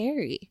fucking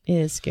scary. It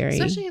is scary.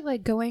 Especially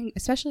like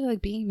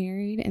being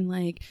married and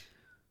like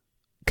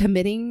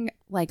committing,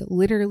 like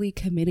literally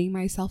committing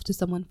myself to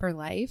someone for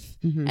life,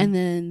 Mhm. and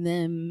then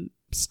them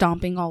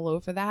stomping all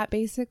over that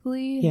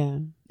basically. Yeah.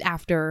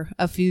 After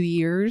a few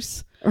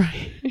years,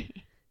 Right.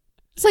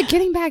 it's like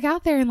getting back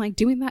out there and like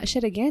doing that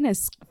shit again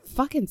is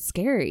fucking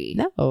scary.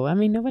 No, I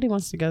mean nobody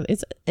wants to go.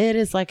 It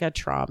is like a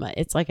trauma.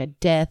 It's like a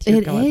death. You're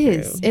It going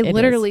is. through. It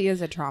literally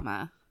is a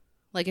trauma.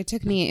 Like it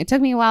took me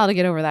a while to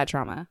get over that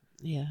trauma.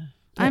 Yeah.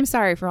 I'm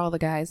sorry for all the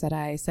guys that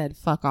I said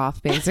fuck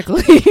off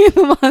basically in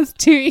the last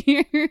 2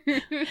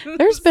 years.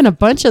 There's been a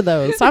bunch of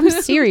those. I'm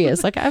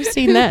serious. Like I've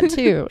seen that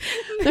too.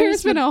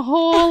 There's been a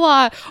whole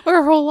lot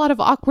of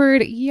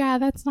awkward, yeah,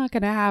 that's not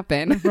going to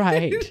happen.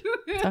 Right.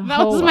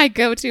 That was my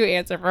go-to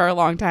answer for a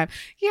long time.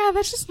 Yeah,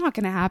 that's just not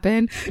going to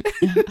happen.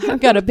 I've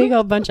got a big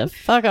old bunch of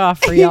fuck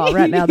off for y'all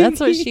right now. That's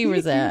what she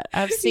was at.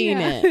 I've seen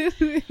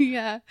it.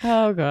 Yeah.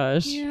 Oh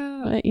gosh.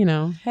 Yeah. But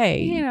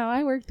hey,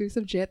 I worked through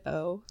some shit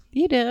though.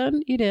 you did.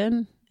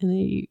 And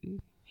then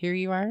here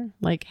you are,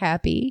 like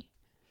happy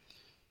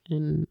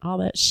and all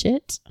that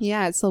shit.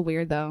 Yeah, it's so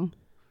weird though.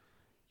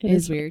 It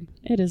is weird.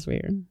 It is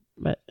weird.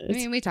 But I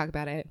mean, we talk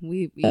about it.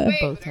 We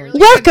both heard.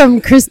 welcome,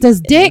 Krista's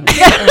dick.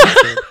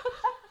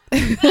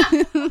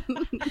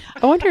 I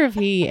wonder if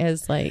he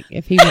is like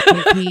if he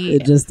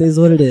It just is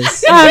what it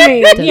is. I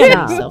mean,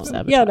 does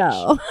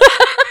self-sabotage.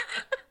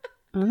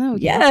 I don't know.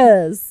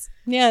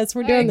 Yes,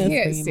 we're doing I this.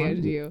 can't for you, stand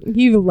Mom. you.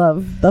 You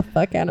love the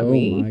fuck out of Oh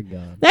me. my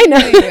god. I know.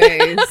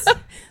 Anyways,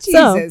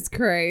 So- Jesus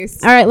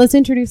Christ. All right, let's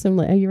introduce him.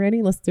 Are you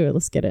ready? Let's do it.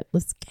 Let's get it.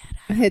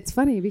 It's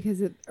funny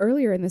because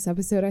earlier in this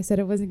episode, I said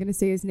I wasn't going to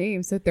say his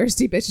name, so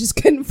thirsty bitches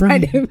couldn't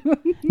find Right. him.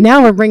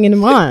 Now we're bringing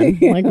him on.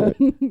 Like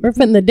we're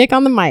putting the dick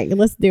on the mic.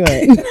 Let's do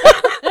it.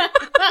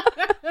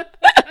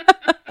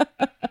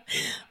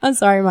 I'm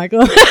sorry,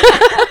 Michael.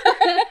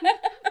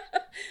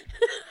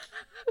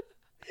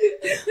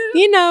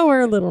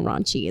 We're a little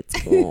raunchy. It's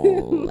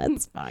cool.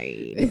 That's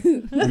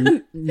fine.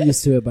 I'm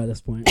used to it by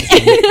this point.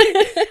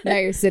 Now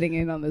you're sitting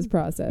in on this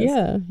process.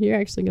 Yeah, you're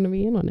actually going to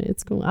be in on it.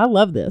 It's cool. I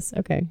love this.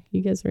 Okay,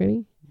 you guys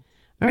ready?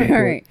 All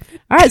right.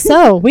 All right,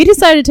 so we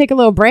decided to take a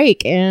little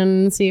break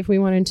and see if we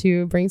wanted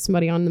to bring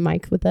somebody on the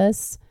mic with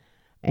us.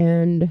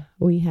 And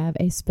we have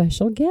a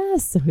special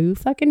guest. Who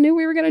fucking knew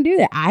we were going to do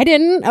that? I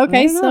didn't.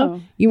 Okay, I don't so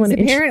know. you want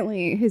to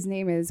Apparently, his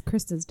name is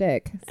Krista's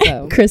dick.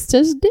 So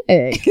Krista's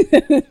dick.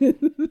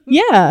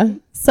 Yeah.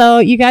 So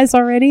you guys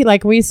already,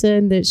 like we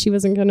said that she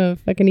wasn't going to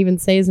fucking even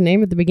say his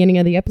name at the beginning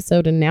of the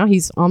episode. And now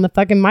he's on the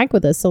fucking mic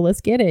with us. So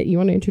let's get it. You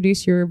want to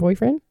introduce your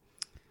boyfriend?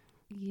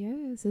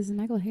 yes, this is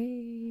Michael.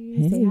 Hey,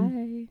 Hey. say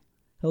hi.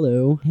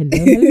 Hello.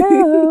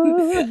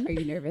 Hello. Are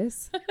you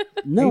nervous?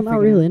 No, you not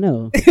freaking really.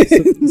 No.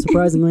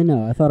 Surprisingly,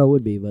 no. I thought I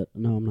would be, but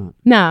no, I'm not.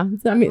 Nah.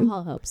 I mean,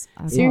 Alcohol helps.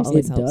 Seriously,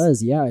 It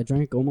does. Yeah, I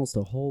drank almost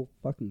a whole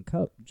fucking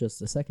cup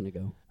just a second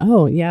ago.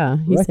 oh, yeah.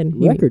 He said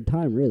he, Record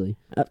time, really.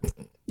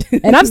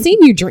 and I've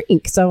seen you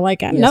drink. So,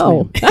 like, I Yes,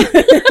 know.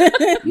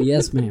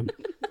 Yes, ma'am.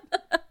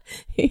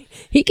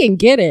 He can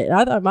get it.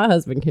 I thought my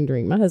husband can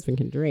drink. My husband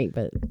can drink,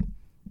 but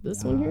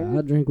this one here,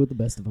 I drink with the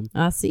best of them.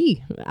 I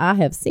see. I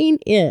have seen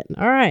it.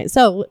 All right.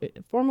 So,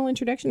 formal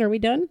introduction. Are we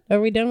done? Are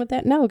we done with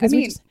that? No, I because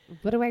mean,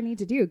 what do I need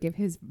to do? Give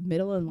his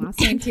middle and last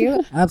name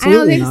too? Absolutely I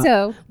don't think not.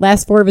 so.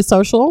 last four of his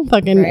social,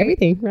 fucking Right?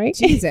 everything, right?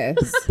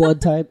 Jesus.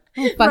 Blood type.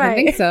 I don't fucking Right.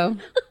 think so.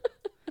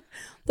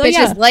 So, Bitches,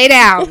 yeah. lay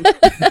down.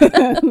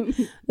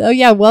 So,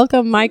 yeah.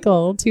 Welcome,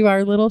 Michael, to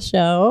our little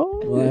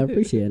show. Well, I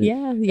appreciate it.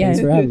 Yeah, yeah.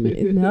 Thanks for having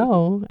me.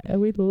 No,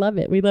 we love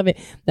it. We love it.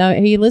 Now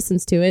he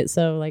listens to it,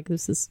 so like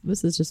this is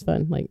just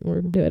fun. Like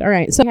we're do it. All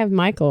right. So we have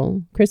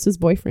Michael, Krista's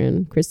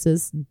boyfriend,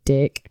 Krista's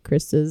dick,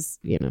 Krista's,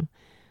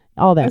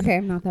 all that. Okay,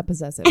 I'm not that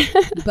possessive,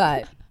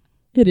 but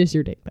It is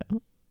your dick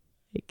though.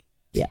 Like,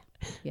 yeah.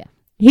 Yeah.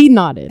 He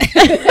nodded.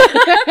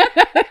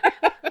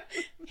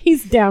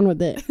 He's down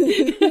with it.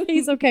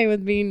 He's okay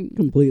with being.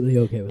 Completely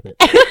okay with it.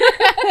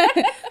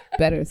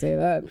 better say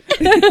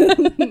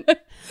that.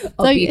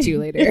 I'll So- beat you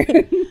later.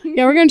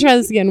 Yeah, we're gonna try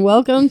this again.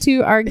 Welcome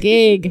to our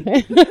gig.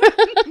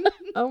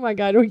 Oh my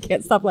God, we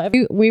can't stop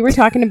laughing. We were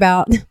talking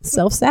about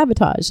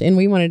self-sabotage, and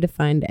we wanted to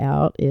find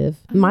out if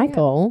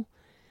Michael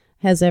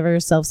has ever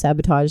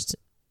self-sabotaged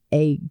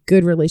a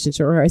good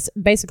relationship, or has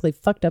basically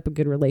fucked up a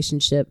good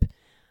relationship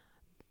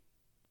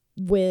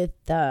with,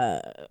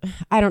 I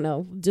don't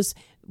know, just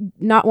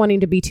not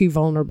wanting to be too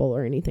vulnerable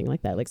or anything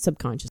like that, like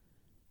subconscious.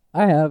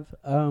 I have.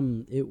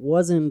 It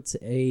wasn't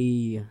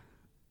a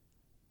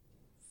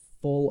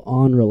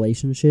full-on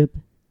relationship.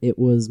 it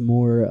was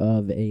more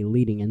of a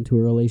leading into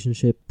a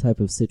relationship type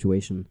of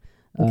situation.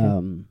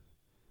 Okay.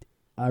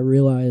 I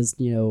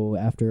realized,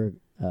 after,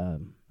 I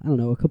don't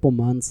know, a couple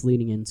months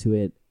leading into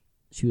it,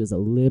 she was a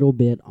little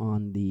bit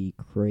on the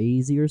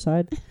crazier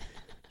side.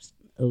 Just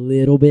a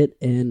little bit.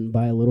 And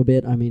by a little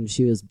bit, I mean,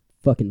 she was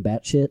fucking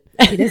batshit.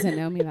 He doesn't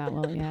know me that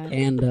well yet.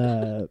 And,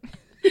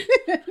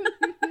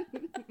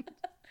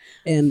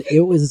 and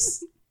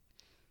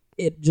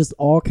it just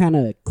all kind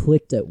of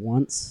clicked at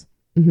once.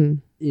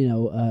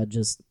 Mm-hmm.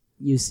 Just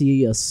you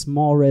see a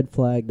small red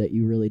flag that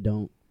you really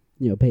don't,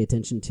 pay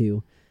attention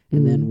to.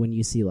 And then when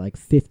you see like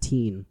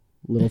 15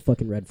 little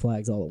fucking red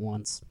flags all at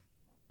once,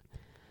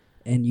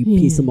 and you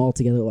piece them all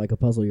together like a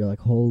puzzle, you're like,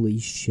 holy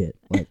shit,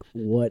 like,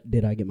 what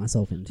did I get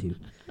myself into?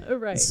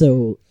 Right.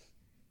 So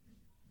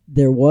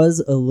there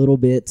was a little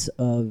bit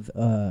of,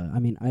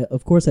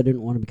 of course I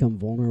didn't want to become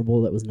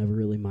vulnerable. That was never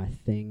really my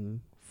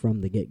thing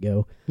from the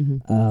get-go.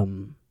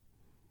 Mm-hmm.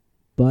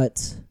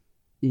 But,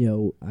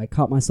 I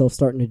caught myself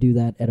starting to do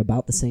that at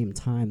about the same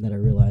time that I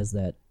realized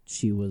that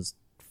she was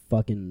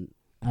fucking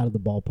out of the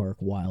ballpark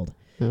wild.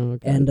 Oh,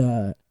 okay. And,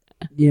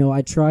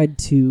 I tried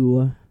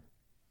to,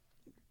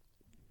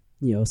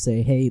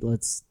 say, hey,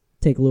 let's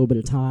take a little bit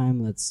of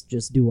time. Let's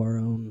just do our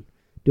own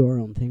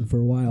thing for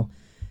a while.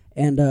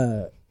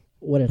 And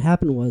what had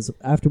happened was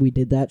after we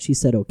did that, she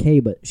said okay,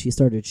 but she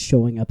started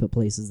showing up at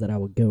places that I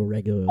would go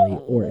regularly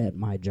or at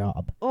my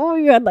job. Oh,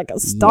 you had like a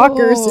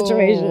stalker Whoa.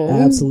 situation.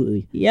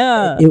 Absolutely.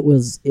 Yeah. It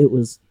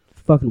was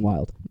fucking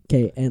wild.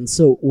 Okay, and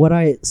so what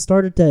I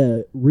started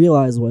to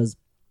realize was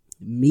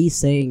me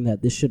saying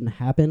that this shouldn't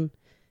happen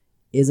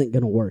isn't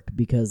going to work,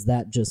 because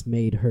that just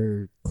made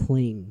her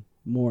cling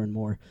more and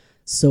more.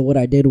 So what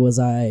I did was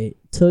I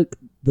took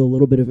the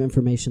little bit of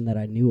information that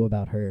I knew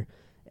about her,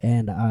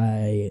 and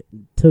I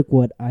took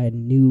what I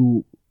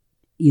knew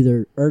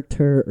either irked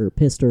her or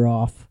pissed her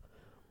off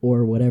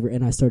or whatever,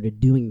 and I started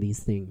doing these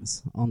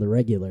things on the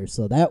regular.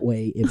 So that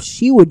way, if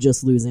she would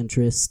just lose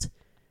interest,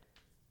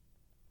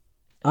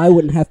 I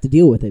wouldn't have to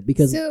deal with it,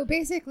 because So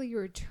basically, you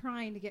were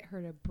trying to get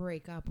her to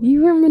break up with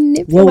You were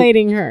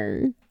manipulating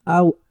her.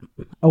 I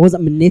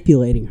wasn't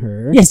manipulating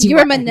her. Yes, You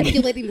were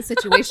manipulating the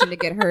situation to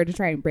get her to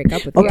try and break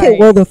up with you. Okay,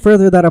 well, the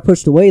further that I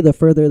pushed away, the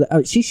further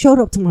that she showed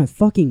up to my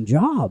fucking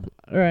job.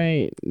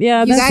 Right.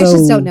 Yeah. You That's guys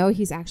just so- don't know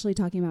he's actually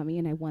talking about me,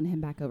 and I won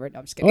him back over. No,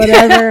 I'm just kidding.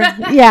 whatever.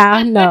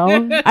 Yeah.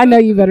 No, I know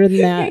you better than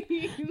that.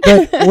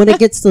 But when it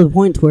gets to the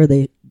point where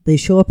they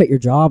show up at your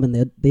job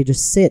and they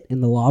just sit in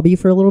the lobby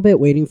for a little bit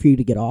waiting for you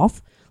to get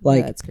off,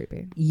 like, That's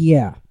creepy.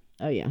 yeah,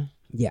 Oh yeah.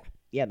 yeah.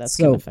 Yeah. That's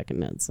So- kind of fucking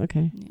nuts.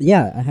 Okay.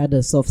 Yeah, I had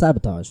to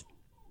self-sabotage.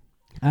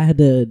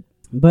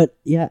 But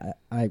yeah,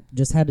 I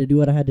just had to do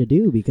what I had to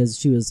do, because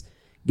she was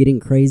getting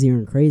crazier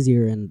and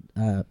crazier, and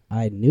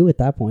I knew at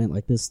that point,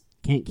 like, this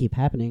can't keep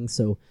happening,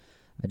 so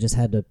I just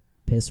had to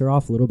piss her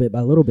off little bit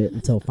by little bit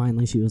until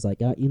finally she was like,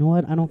 you know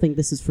what, I don't think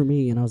this is for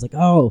me. And I was like,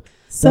 oh,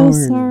 So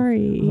darn.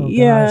 sorry. Oh,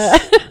 yeah.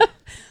 gosh.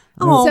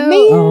 Oh So-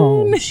 man.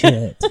 Oh,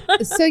 shit.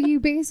 So you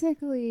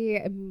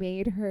basically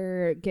made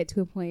her get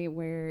to a point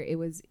where it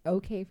was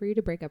okay for you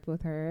to break up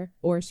with her,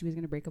 or she was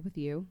going to break up with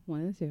you,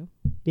 one of the two.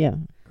 Yeah.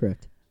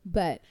 Correct.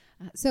 But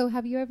so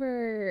have you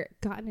ever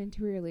gotten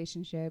into a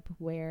relationship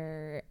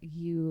where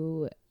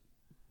you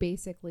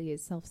basically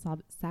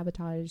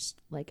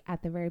self-sabotaged, like,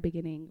 at the very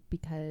beginning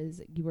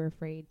because you were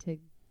afraid to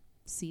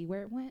see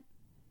where it went?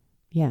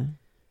 Yeah.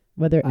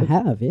 Whether I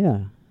have,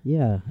 yeah.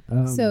 Yeah.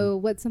 So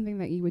what's something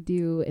that you would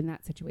do in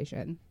that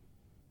situation?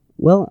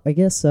 Well, I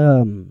guess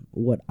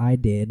what I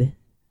did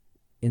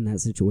in that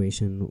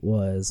situation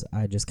was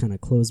I just kind of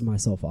closed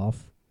myself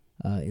off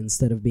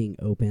instead of being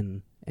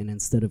open, and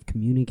instead of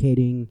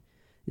communicating,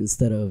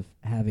 instead of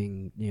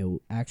having,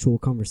 actual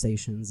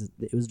conversations.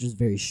 It was just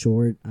very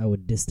short. I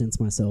would distance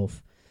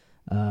myself.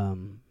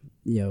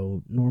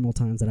 Normal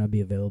times that I'd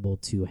be available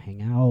to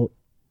hang out,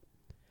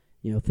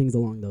 things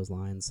along those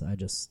lines. I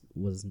just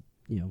was,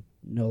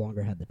 no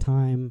longer had the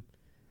time.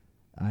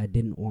 I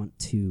didn't want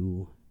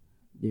to,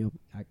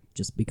 I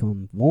just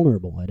become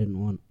vulnerable. I didn't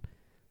want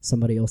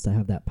somebody else to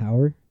have that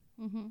power.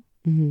 Mm-hmm.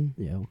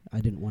 Mm-hmm. I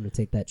didn't want to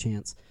take that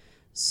chance.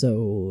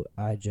 So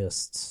I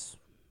just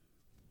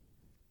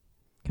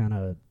kind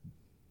of,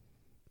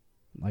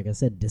 like I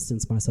said,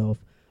 distance myself.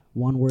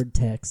 One-word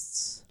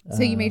texts.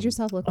 So you made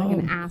yourself look like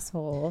an oh.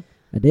 asshole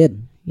I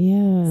did.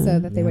 Yeah. so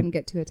that they Yeah. wouldn't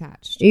get too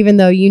attached. even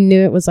though you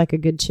knew it was like a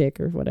good chick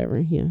or whatever.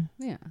 Yeah.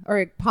 Yeah. Or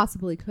it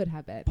possibly could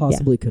have been.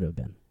 Possibly could have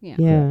been. Yeah.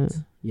 Yeah. Correct.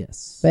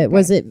 Yes. But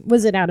Okay.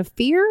 was it out of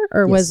fear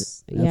or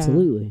was Yes,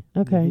 absolutely.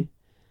 Okay.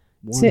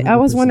 Mhm. See, I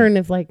was 100%. wondering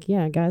if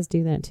guys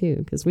do that too,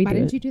 because we Why do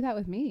didn't it. you do that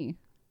with me?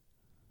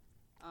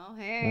 Oh,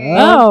 hey.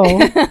 Oh,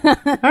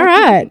 all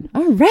right.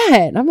 I'm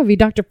gonna be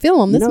Dr. Phil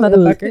on this You know, it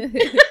was-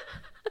 motherfucker.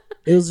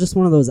 It was just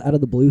one of those out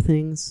of the blue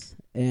things,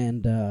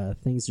 and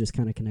things just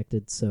kind of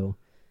connected, so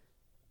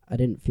I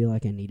didn't feel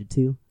like I needed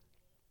to.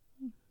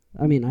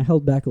 I mean, I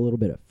held back a little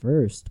bit at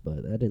first,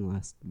 but that didn't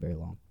last very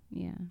long.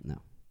 Yeah.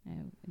 No.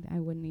 I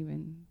wouldn't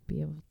even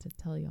be able to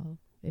tell y'all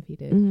if he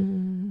did.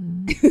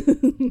 Mm,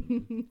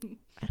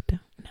 I don't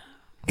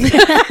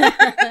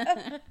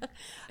know.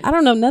 I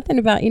don't know nothing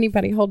about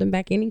anybody holding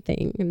back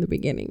anything in the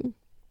beginning.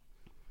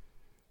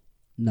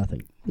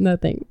 Nothing.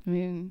 Nothing. I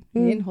mean, he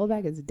didn't hold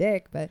back his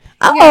dick, but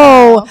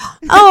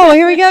Oh,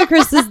 here we go,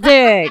 Chris's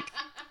dick.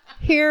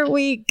 Here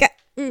we go.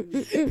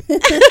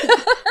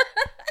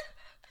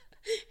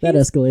 That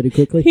escalated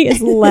quickly. He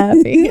is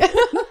laughing.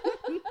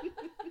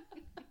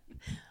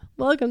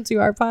 Welcome to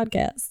our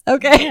podcast.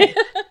 Okay.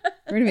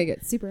 we're gonna make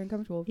it super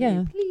uncomfortable. For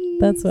Yeah, you, please.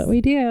 that's what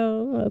we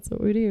do. That's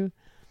what we do.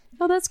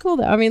 Oh, that's cool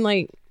though. I mean,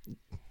 like,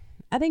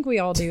 I think we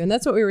all do. And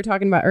that's what we were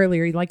talking about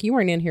earlier. Like, you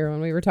weren't in here when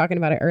we were talking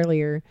about it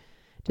earlier,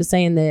 just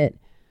saying that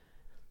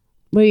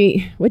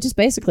we just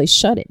basically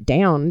shut it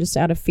down just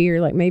out of fear.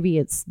 Like, maybe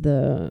it's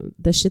the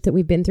shit that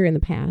we've been through in the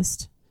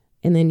past.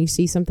 And then you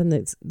see something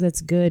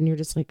that's good and you're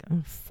just like,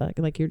 oh, fuck.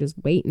 Like, you're just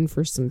waiting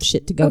for some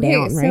shit to go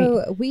down, right?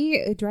 So we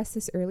addressed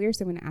this earlier,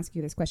 so I'm going to ask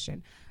you this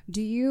question.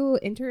 Do you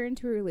enter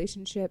into a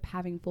relationship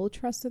having full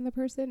trust in the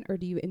person, or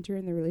do you enter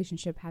in the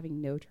relationship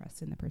having no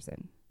trust in the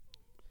person?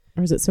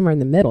 Or is it somewhere in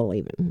the middle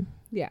even?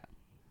 Yeah.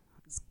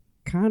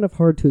 Kind of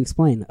hard to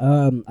explain.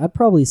 I'd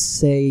probably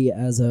say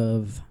as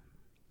of...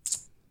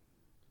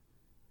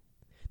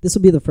 This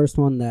will be the first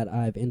one that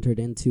I've entered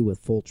into with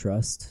full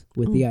trust,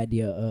 with the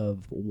idea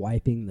of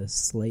wiping the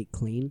slate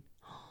clean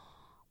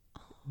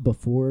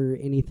before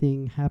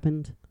anything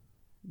happened.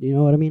 Do you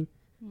know what I mean?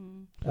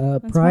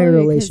 That's Prior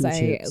probably 'cause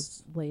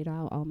relationships. I laid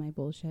out all my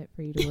bullshit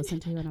for you to listen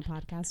to on a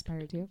podcast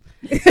prior to.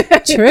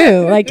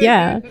 True. Like,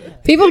 yeah.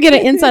 People get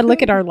an inside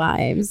look at our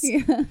lives.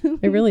 Yeah.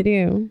 They really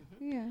do.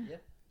 Yeah.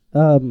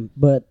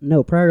 But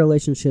no, prior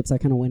relationships, I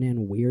kind of went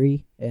in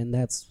weary, and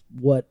that's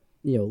what,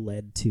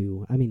 led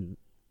to, I mean,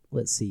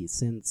 let's see,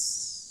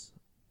 since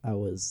I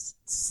was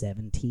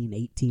 17,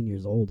 18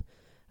 years old,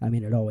 I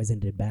mean, it always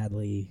ended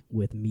badly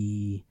with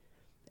me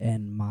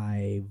and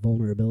my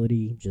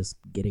vulnerability just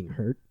getting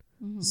hurt.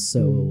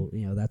 So,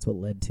 that's what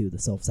led to the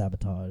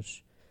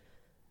self-sabotage.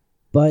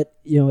 But,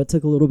 it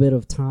took a little bit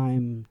of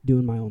time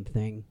doing my own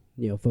thing,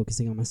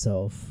 focusing on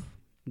myself,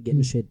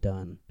 getting shit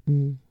done.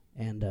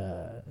 And,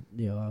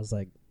 I was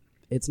like,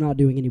 it's not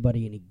doing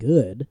anybody any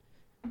good,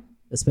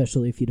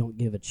 especially if you don't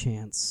give a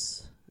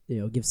chance,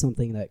 give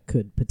something that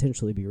could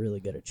potentially be really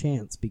good a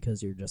chance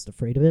because you're just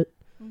afraid of it.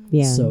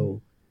 Yeah.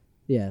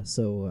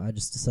 So I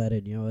just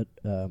decided,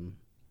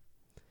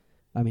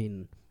 I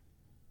mean,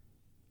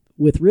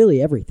 with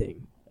really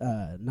everything,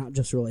 not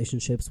just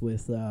relationships,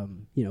 with,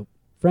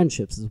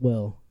 friendships as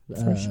well.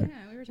 For sure.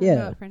 Yeah, we were talking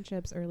about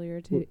friendships earlier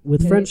too.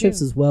 With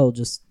friendships as well,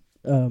 just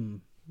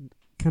kind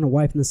of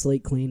wiping the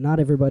slate clean. Not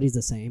everybody's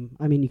the same.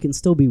 I mean, you can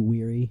still be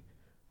weary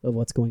of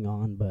what's going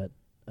on, but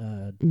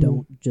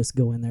don't just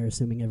go in there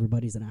assuming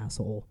everybody's an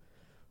asshole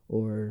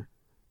or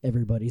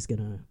everybody's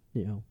gonna,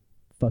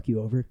 fuck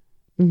you over.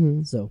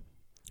 So,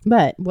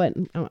 but what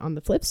on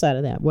the flip side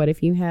of that? What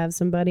if you have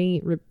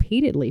somebody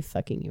repeatedly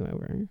fucking you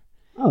over?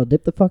 oh,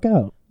 dip the fuck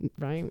out.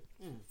 Right.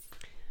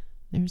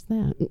 There's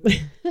that.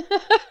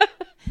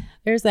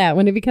 There's that.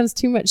 When it becomes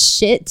too much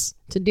shit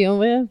to deal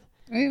with.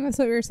 I mean, that's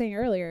what we were saying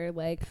earlier.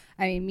 Like,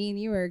 I mean, me and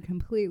you are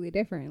completely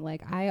different.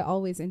 Like, I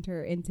always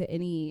enter into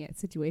any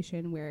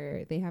situation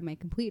where they have my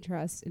complete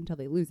trust until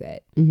they lose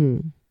it.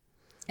 And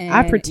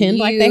I pretend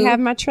like they have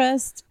my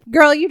trust.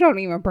 Girl, you don't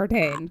even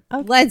pretend.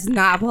 Okay. Let's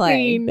not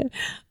play.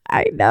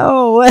 I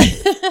know.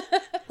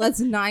 Let's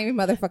not even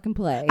motherfucking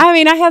play. I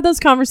mean, I have those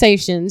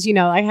conversations.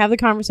 I have the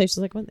conversations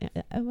like, what?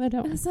 I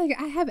don't. It's like,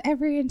 I have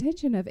every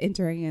intention of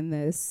entering in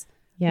this.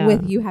 Yeah.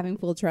 With you having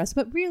full trust.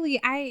 But really,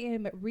 I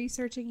am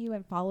researching you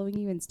and following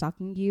you and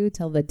stalking you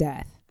till the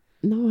death.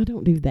 No, I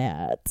don't do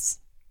that.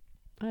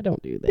 I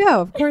don't do that.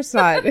 No, of course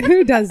not.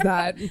 Who does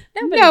that?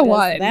 Nobody no does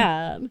one.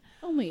 that.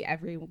 Only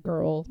every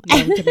girl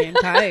known to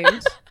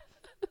mankind.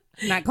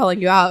 I'm not calling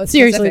you out.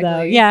 Seriously though,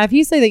 specifically. yeah. If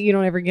you say that you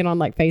don't ever get on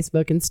like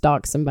Facebook and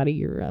stalk somebody,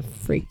 you're a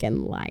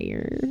freaking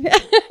liar.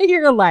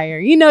 You're a liar.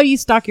 You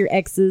stalk your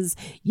exes.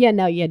 Yeah,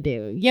 no, you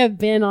do. You've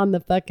been on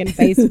the fucking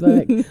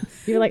Facebook.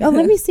 You're like, oh,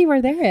 let me see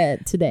where they're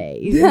at today.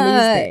 These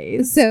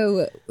days.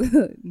 So,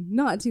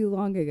 not too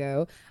long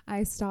ago,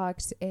 I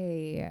stalked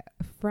a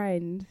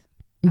friend.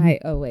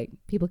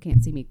 Wait, people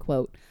can't see me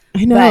quote.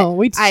 I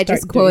know. I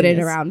just quoted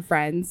around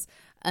friends.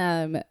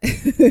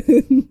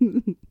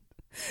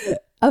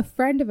 A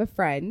friend of a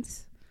friend,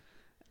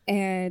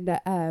 and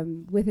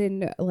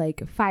within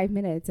like 5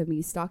 minutes of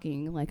me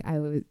stalking, like I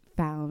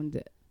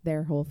found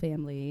their whole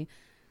family,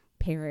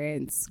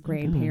 parents,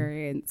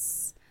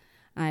 grandparents.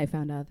 I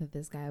found out that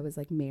this guy was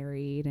like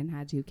married and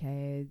had 2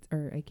 kids,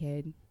 or a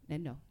kid.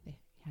 And no, they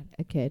had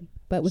a kid,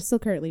 but was still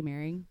currently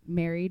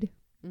married.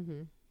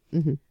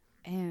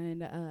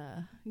 And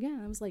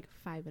I was like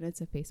 5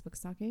 minutes of Facebook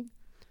stalking.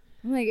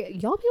 I'm like,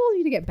 y'all people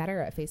need to get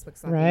better at Facebook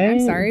stalking. Right?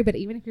 I'm sorry, but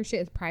even if your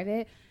shit is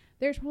private,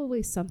 there's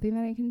probably something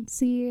that I can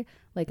see,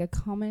 like a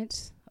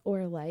comment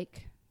or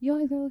like. You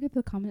always gotta look at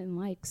the comment and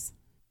likes.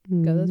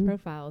 Go to those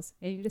profiles,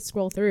 and you just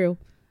scroll through.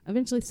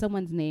 Eventually,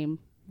 someone's name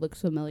looks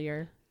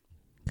familiar.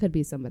 Could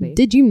be somebody.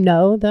 Did you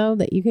know though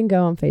that you can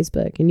go on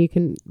Facebook and you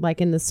can,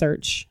 like, in the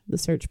search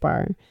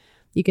bar,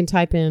 you can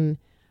type in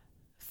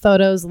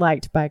photos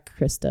liked by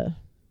Krista,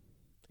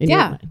 And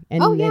Yeah.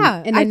 And Oh, then,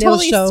 yeah. And I then they'll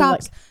totally show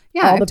stalked. like,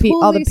 Yeah, all the I've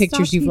all the totally pictures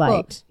stalked you've people.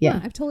 liked. Yeah.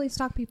 I've totally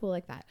stalked people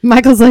like that.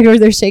 Michael's like over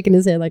there shaking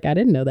his head like, I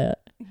didn't know that.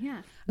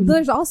 Yeah.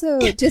 There's also,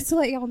 just to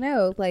let y'all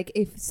know, like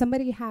if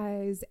somebody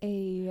has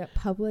a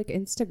public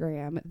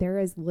Instagram, there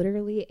is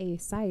literally a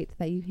site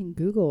that you can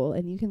Google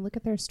and you can look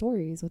at their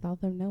stories without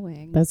them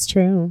knowing. That's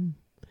true.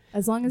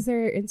 As long as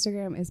their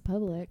Instagram is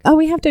public. Oh,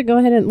 we have to go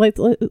ahead and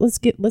let's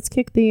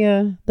kick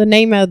the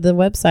name of the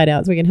website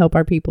out so we can help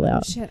our people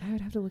out. Shit, I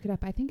would have to look it up.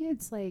 I think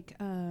it's like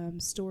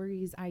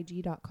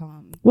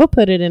storiesigg.com. We'll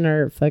put it in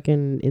our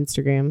fucking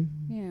Instagram.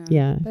 Yeah.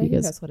 Yeah, But I think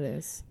because that's what it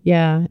is.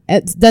 yeah,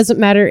 it doesn't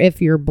matter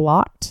if you're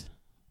blocked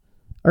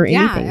or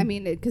anything. Yeah, I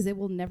mean, because it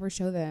will never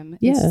show them.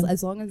 Yeah. It's,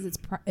 as long as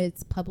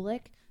it's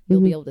public,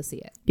 you'll be Mhm. able to see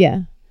it.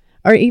 Yeah,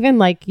 or even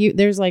like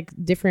there's like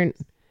different.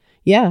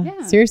 Yeah,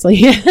 Yeah. seriously.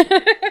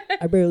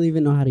 I barely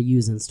even know how to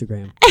use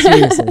Instagram.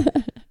 Seriously.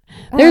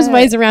 There's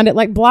ways around it.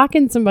 Like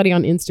blocking somebody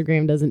on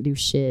Instagram doesn't do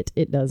shit.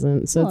 It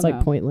doesn't. So Oh, it's like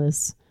no.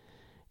 pointless.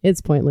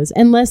 It's pointless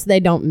unless they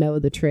don't know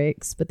the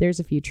tricks. But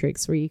there's a few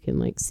tricks where you can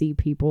like see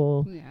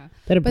people Yeah.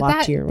 that have But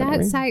blocked that, you or whatever.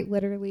 that site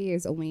literally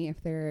is only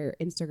if their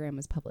Instagram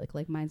is public.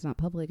 Like mine's not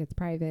public, it's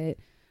private.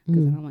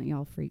 Because I Mm. don't want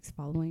y'all freaks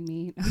following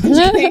me. No, I'm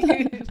just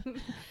kidding.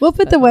 We'll put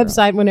But the for real.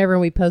 website whenever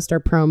we post our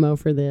promo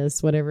for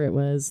this, whatever it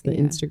was, the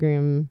Yeah.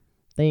 Instagram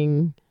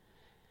thing.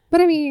 But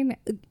I mean,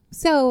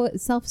 so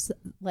let's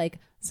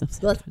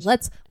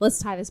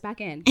tie this back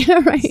in.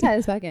 right. Let's tie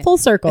this back in. Full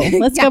circle.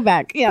 Let's Yeah. go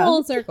back. Yeah.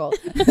 Full circle.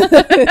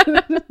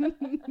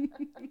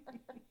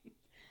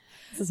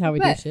 This is how we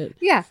But- do shit.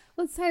 Yeah,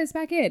 let's tie this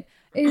back in.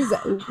 Is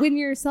when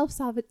you're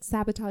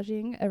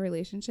self-sabotaging a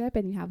relationship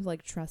and you have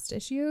like trust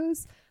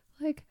issues,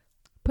 like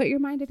put your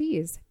mind at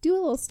ease. Do a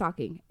little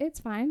stalking. It's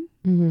fine.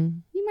 Mm-hmm.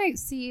 You might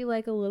see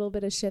like a little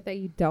bit of shit that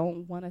you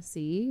don't want to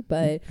see,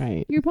 but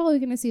Right. you're probably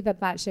going to see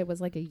that shit was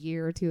like a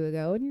year or two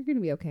ago and you're going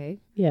to be okay.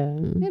 Yeah.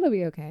 It'll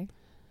be okay.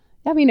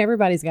 I mean,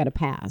 everybody's got a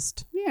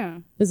past. Yeah.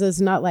 This is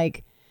not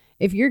like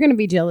if you're going to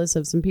be jealous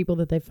of some people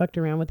that they fucked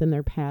around with in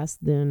their past,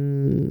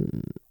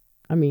 then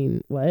I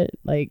mean, what?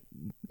 Like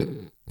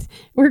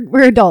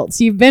we're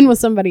adults. You've been with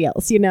somebody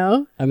else, you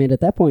know? I mean,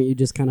 at that point, you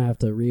just kind of have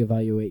to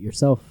reevaluate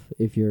yourself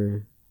if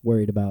you're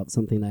worried about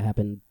something that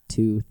happened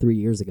 2-3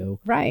 years ago.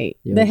 Right.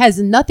 Yeah. That has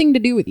nothing to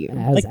do with you. It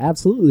has Like,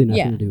 absolutely nothing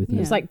yeah. to do with you.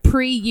 it's like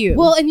pre you.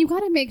 Well, and you got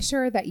to make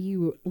sure that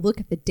you look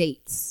at the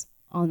dates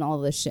on all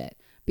this shit.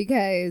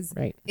 Because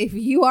right. if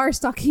you are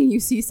stalking, you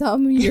see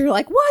something, you're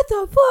like, what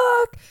the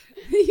fuck?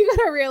 You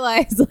got to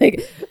realize,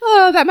 like,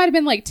 oh, that might have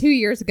been like 2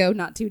 years ago,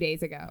 not 2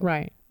 days ago.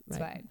 Right. It's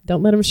right. fine.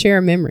 Don't let them share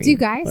a memory. Do you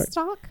guys Or-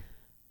 stalk?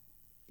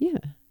 Yeah.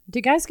 Do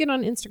guys get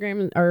on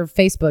Instagram or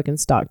Facebook and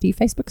stalk? Do you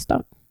Facebook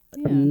stalk?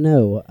 Yeah.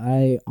 No,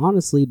 I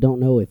honestly don't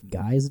know if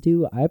guys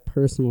do. I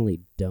personally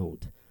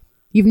don't.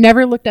 You've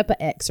never looked up an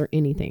X or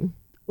anything.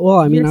 Well,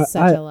 I mean, You're I,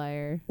 such a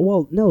liar.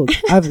 well, no,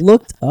 I've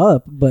looked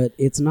up, but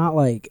it's not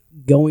like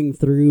going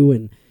through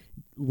and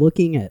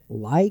looking at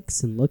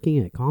likes and looking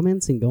at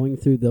comments and going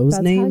through those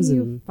That's names. how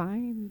you And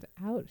find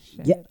out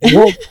shit. yeah,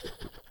 well,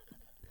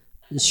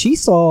 she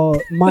saw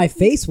my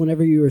face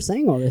whenever you were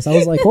saying all this. I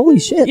was like, holy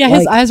shit. Yeah, like,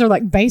 his eyes are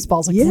like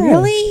baseballs. Like, Yeah.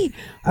 really?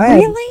 I had,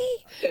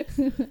 Really?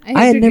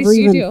 I had never introduced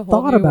you to even a whole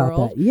thought new about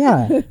world. that.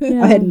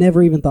 Yeah. I had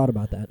never even thought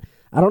about that.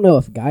 I don't know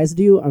if guys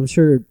do. I'm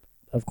sure,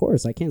 of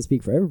course, I can't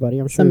speak for everybody.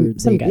 I'm sure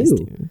Some they guys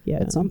do, do. Yeah.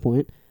 at some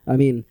point. I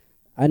mean,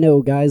 I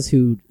know guys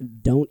who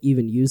don't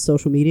even use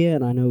social media,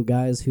 and I know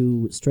guys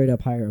who straight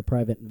up hire a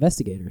private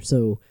investigator.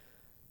 So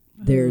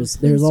there's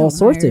all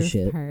sorts of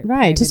shit.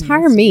 Right. Just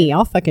hire me.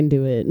 I'll fucking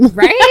do it.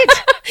 Right?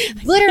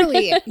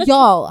 Literally,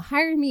 y'all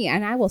hire me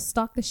and I will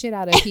stalk the shit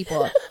out of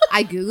people.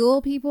 I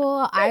Google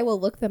people. I will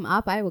look them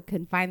up.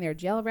 can find their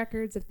jail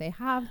records if they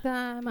have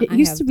them. It I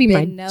used have to be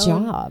my been known-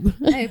 job.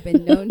 I've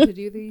been known to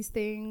do these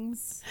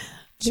things.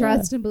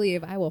 Trust and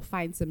believe I will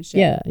find some shit.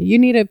 Yeah. You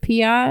need a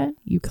PI?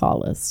 You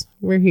call us.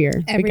 We're here.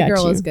 We Every got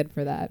girl you. is good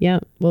for that. Yeah.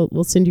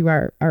 We'll send you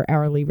our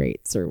hourly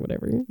rates or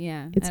whatever.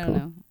 Yeah. It's I don't cool.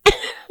 know.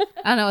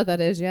 I don't know what that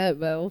is yet,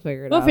 but we'll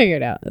figure it We'll out. figure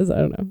it out. I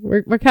don't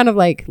know. We're kind of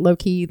like low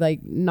key, like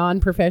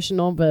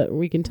non-professional, but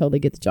we can totally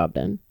get the job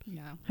done.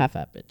 Yeah. Half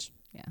up, bitch.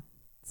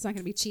 It's not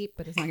going to be cheap,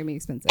 but it's not going to be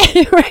expensive.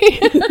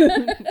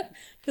 Right?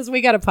 Because we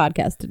got a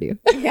podcast to do.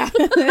 Yeah.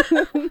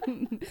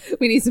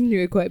 We need some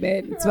new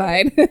equipment. It's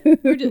fine.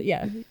 We're just,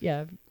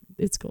 yeah.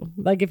 It's cool.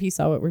 Like if you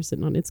saw what we're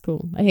sitting on, it's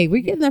cool. Hey,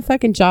 we're getting that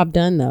fucking job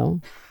done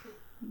though.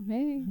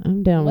 Hey.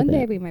 I'm down One with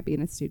day it. we might be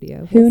in a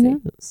studio. Who We'll see.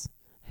 knows?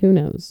 Who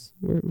knows?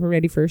 We're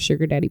ready for a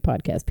sugar daddy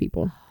podcast,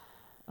 people.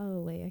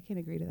 Oh, wait. I can't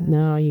agree to that.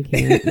 No, you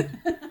can't.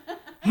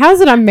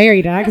 How's it I'm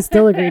married and I can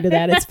still agree to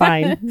that? It's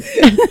fine.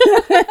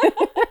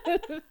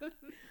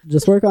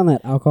 Just work on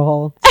that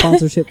alcohol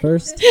sponsorship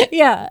first.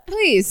 Yeah.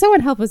 Please, someone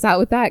help us out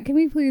with that. Can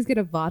we please get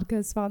a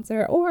vodka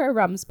sponsor or a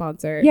rum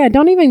sponsor? Yeah,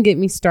 don't even get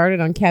me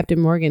started on Captain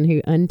Morgan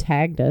who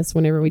untagged us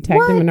whenever we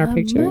tagged him in our What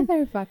a picture.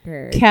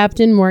 Motherfucker.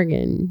 Captain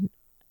Morgan.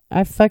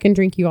 I fucking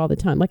drink you all the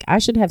time. Like I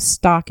should have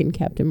stock in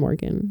Captain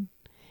Morgan.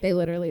 They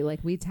literally, like,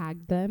 we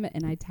tagged them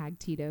and I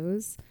tagged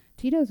Tito's.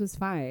 Tito's was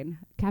fine.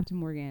 Captain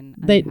Morgan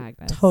They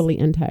untagged us. totally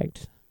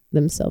untagged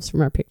themselves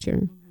from our picture.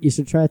 Mhm. You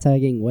should try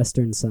tagging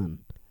Western Sun.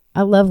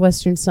 I love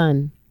Western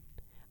Sun.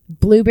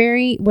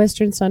 Blueberry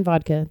Western Sun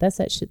vodka. That's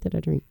that shit that I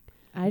drink.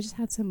 I just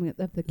had some of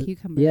the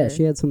cucumber. Yeah,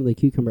 she had some of the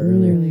cucumber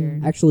earlier.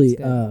 Actually,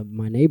 It's good.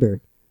 my neighbor,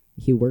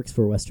 he works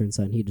for Western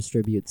Sun. He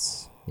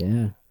distributes.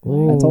 Yeah,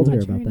 Oh. I told her I'm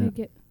about trying to that.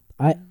 get-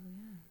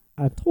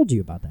 I've told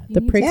you about that. He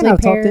The needs- prickly And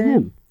I've talked to pear.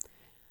 him.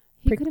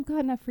 He could have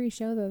gotten a free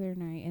show the other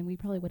night, and we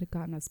probably would have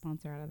gotten a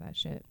sponsor out of that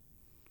shit.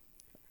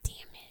 Damn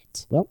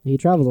it. Well, he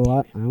travels a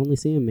lot. I only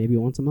see him maybe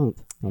once a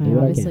month. I'll do I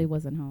what I Obviously, can.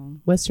 wasn't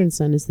home. Western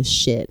Sun is the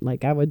shit.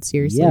 Like, I would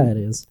seriously. Yeah, it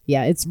is.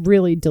 Yeah, it's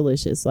really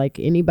delicious. Like,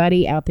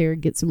 anybody out there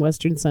get some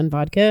Western Sun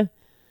vodka.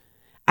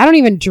 I don't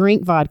even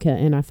drink vodka,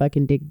 and I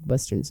fucking dig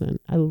Western Sun.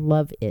 I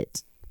love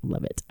it.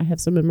 Love it. I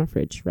have some in my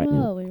fridge right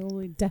now. Well,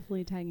 we're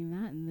definitely tagging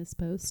that in this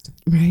post.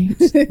 Right.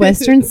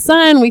 Western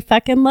Sun, we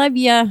fucking love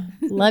ya.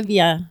 Love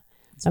ya.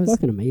 It's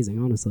fucking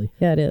amazing, honestly.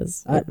 Yeah, it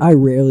is. I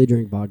rarely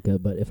drink vodka,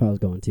 but if I was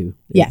going to,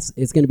 Yeah.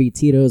 it's going to be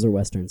Tito's or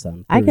Western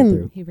Sun. I through can- and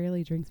through. He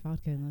rarely drinks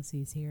vodka unless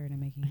he's here and I'm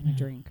making him a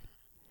drink.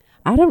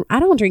 I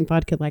don't drink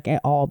vodka like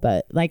at all,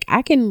 but like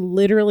I can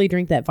literally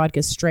drink that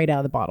vodka straight out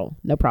of the bottle.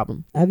 No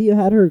problem. Have you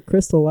had her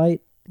Crystal Light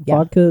Yeah.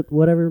 vodka,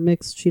 whatever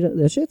mix?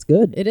 That shit's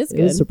good. It is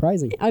It was good.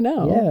 surprising. I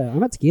know. Yeah,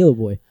 I'm a tequila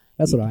boy.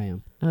 That's what I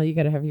am. Oh, you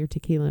got to have your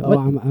tequila. Oh, What-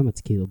 I'm a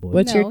tequila boy.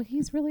 What's no, your-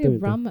 he's really do a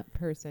it, rum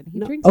person. He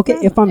No, drinks okay,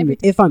 rum if I'm every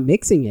if I'm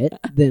mixing it,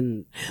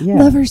 then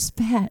yeah. Lover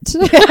spat.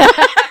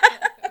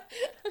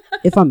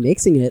 If I'm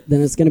mixing it,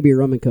 then it's gonna be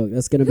rum and coke.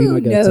 That's gonna be Who my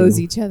go-to. knows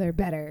each other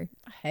better?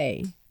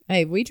 hey,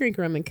 we drink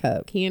rum and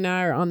coke. He and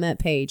I are on that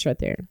page right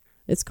there.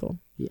 It's cool.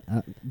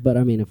 Yeah, but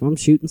I mean, if I'm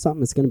shooting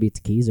something, it's gonna be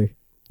tequila.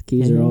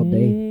 Tequila all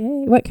day.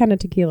 Hey, what kind of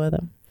tequila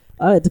though?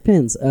 It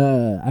depends.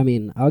 I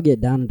mean, I'll get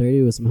down and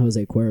dirty with some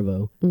Jose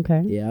Cuervo.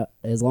 Okay. Yeah,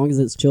 as long as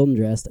it's chilled and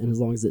dressed, and as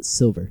long as it's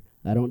silver.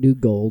 I don't do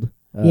gold.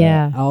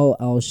 Yeah.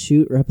 I'll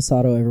shoot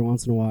reposado every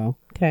once in a while.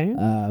 Okay.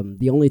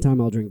 The only time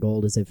I'll drink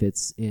gold is if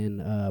it's in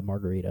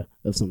margarita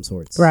of some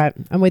sorts. Right.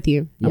 I'm with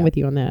you. I'm Yeah. with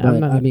you on that. But I'm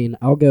not, I mean,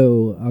 I'll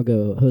go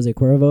Jose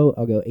Cuervo.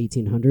 I'll go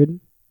 1800.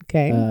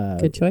 okay.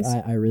 Good choice.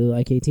 I really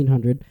like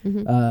 1800.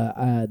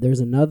 Mhm. There's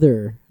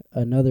another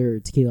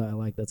tequila I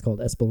like that's called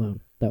Espolón.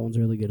 That one's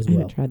really good as I well.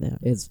 haven't tried that.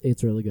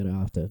 It's really good. I'll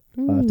have to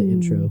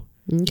intro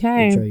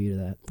Okay. you to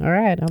that. All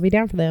right. I'll be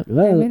down for that.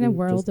 Well, I'm in a just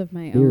world of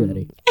my be own.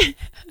 ready.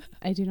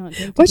 I do not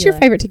drink. What's your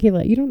tequila. favorite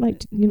tequila? You don't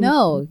like you don't-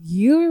 No,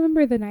 you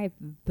remember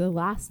the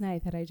last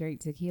night that I drank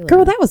tequila?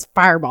 Girl, that was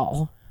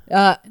Fireball.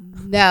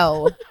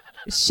 No.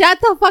 Shut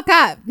the fuck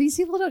up. These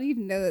people don't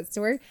even know that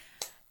story.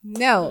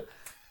 No.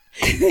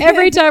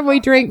 Every time we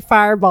drink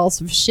Fireball,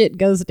 some shit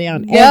goes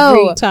down.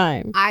 No. Every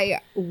time. I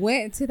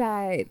went to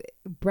that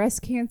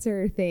breast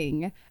cancer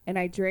thing and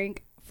I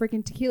drank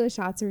freaking tequila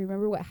shots. And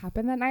remember what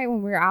happened that night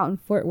when we were out in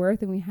Fort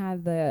Worth and we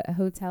had the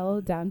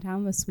hotel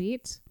downtown, the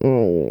suite?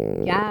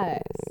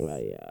 Yes.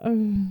 Yeah.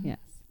 Yes.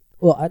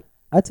 Well,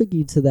 I took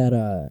you to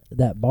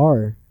that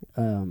bar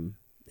in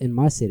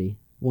my city,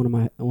 one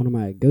of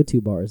my go-to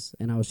bars,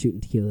 and I was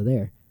shooting tequila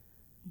there.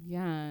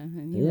 Yeah.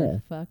 And you Yeah.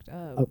 were fucked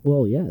up.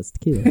 Well, yeah, it's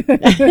tequila.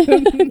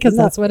 Because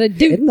that's what I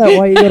do. Isn't that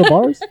why you go to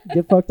bars?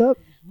 Get fucked up?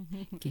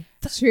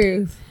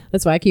 Truth.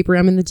 That's why I keep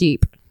rum in the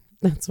Jeep.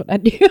 That's what I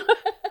do.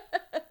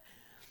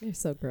 You're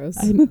so gross.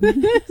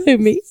 Who,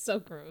 me? So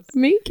gross.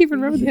 Me?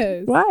 Keeping rum in the Yes.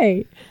 Jeep?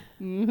 Why?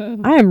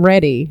 I am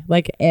ready.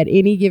 Like at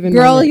any given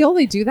Girl, moment. you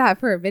only do that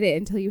for a minute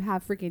until you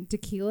have freaking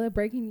tequila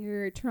breaking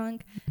your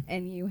trunk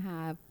and you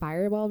have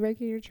Fireball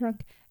breaking your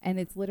trunk. And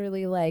it's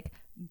literally like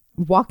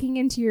walking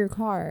into your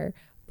car.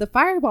 The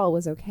Fireball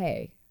was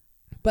okay.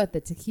 But the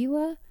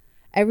tequila,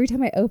 every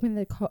time I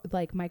opened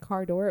my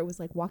car door, it was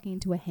like walking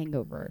into a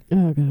hangover.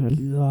 Oh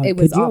God. It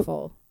was Could you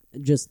awful.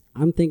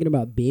 I'm thinking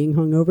about being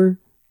hungover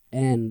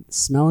and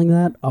smelling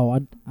that. Oh,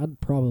 I'd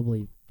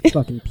probably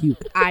fucking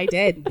puke. I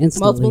did Instantly.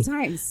 multiple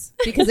times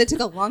because it took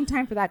a long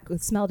time for that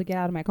smell to get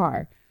out of my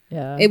car.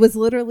 Yeah. It was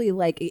literally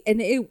like, and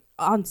it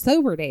on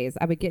sober days,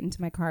 I would get into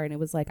my car and it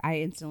was like I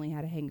instantly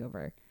had a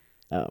hangover.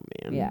 Oh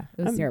man. Yeah,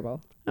 it was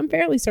terrible. I'm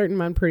fairly certain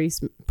mine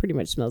pretty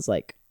much smells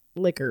like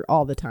liquor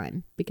all the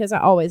time because I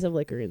always have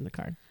liquor in the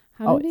car.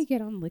 How Always. did we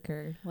get on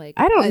liquor? Like,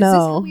 I don't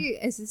know.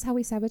 Is this how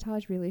we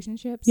sabotage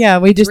relationships? Yeah,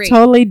 we just Drink.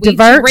 totally We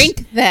divert.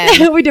 drink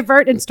them. We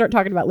divert and start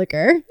talking about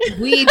liquor.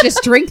 We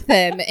just drink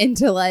them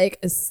into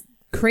like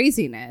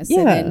craziness. Yeah.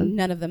 And then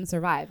none of them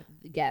survive.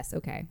 Yes.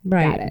 Okay.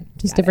 Right. Got it.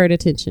 Just Got it. divert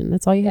attention.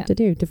 That's all you Yeah. have to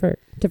do. Divert.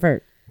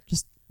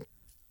 Just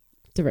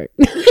divert.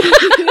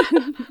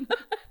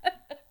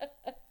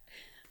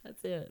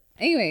 That's it.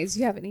 Anyways, do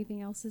you have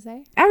anything else to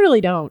say? I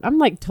really don't. I'm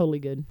like totally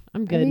good.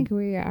 I'm I good. think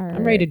we are.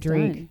 I'm ready to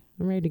drink. done.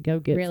 I'm ready to go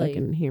get Really?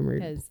 fucking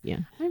hammered. 'Cause- Yeah.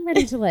 I'm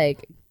ready to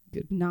like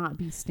not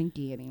be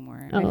stinky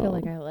anymore. I Oh. feel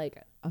like I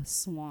like a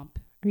swamp.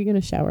 Are you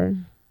gonna shower?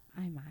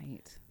 I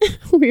might.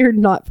 We're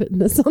not putting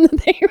this on the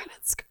thing.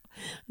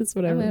 That's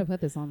I'm whatever. gonna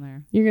put this on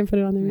there. You're gonna put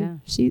it on there.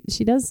 Yeah.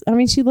 She does. I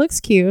mean, she looks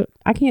cute.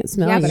 I can't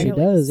smell yeah, you. but I She got,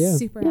 does, like, yeah.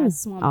 super Yeah.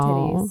 ass swamp Aw.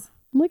 titties.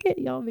 Look at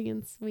y'all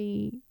being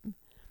sweet.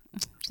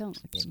 Don't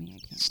look at me. I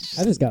can't.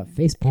 I just got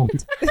face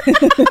palmed.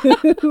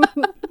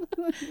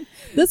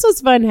 This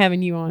was fun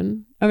having you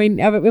on. I mean,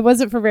 it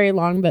wasn't for very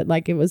long, but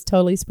like it was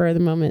totally spur of the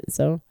moment.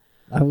 So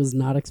I was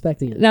not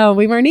expecting it. no,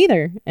 we weren't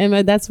either, and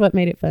that's what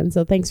made it fun.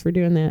 So thanks for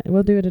doing that.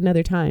 We'll do it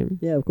another time.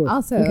 Yeah, of course.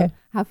 Also, Okay.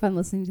 have fun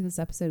listening to this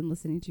episode and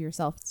listening to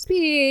yourself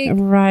speak.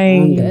 I'm Right?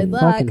 gonna Good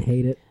luck. fucking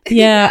hate it.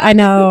 Yeah, I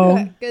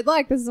know. Good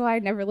luck. This is why I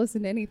never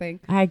listen to anything.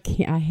 I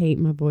can't. I hate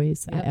my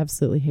voice. Yep. I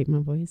absolutely hate my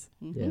voice.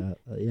 Yeah,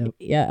 yeah.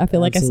 Yeah, I feel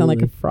like I sound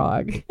like a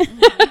frog.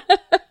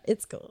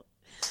 It's cool.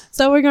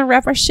 So we're gonna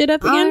wrap our shit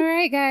up All again.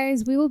 right,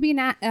 guys. We will be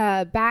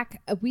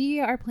back.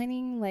 We are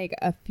planning like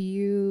a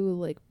few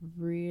like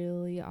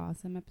really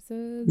awesome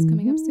episodes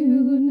coming up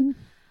soon.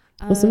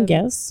 With some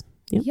guests.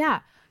 Yep. Yeah.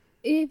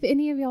 If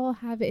any of y'all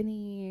have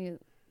any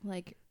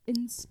like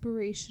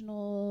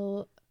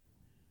inspirational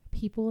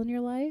people in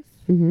your life,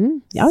 Mm-hmm.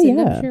 Oh send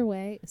yeah, them your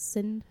way.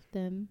 Send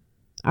them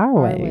our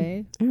our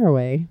way. way. Our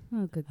way.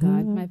 Oh, good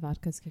God. My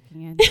vodka's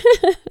kicking in.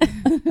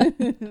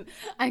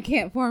 I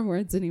can't form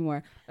words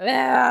anymore.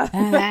 It's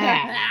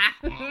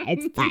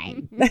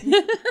fine.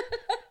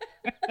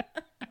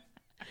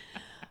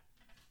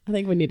 I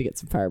think we need to get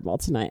some Fireball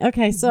tonight.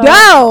 Okay, so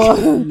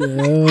No!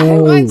 No.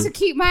 I want to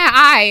keep my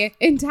eye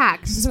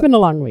intact. it's been a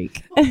long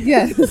week.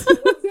 Yes.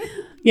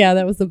 Yeah,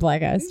 that was the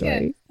black eye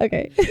story.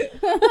 Okay.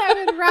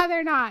 I would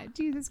rather not.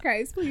 Jesus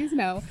Christ, please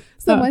no.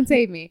 Someone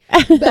save me.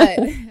 But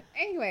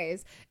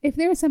anyways, if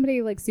there's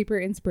somebody like super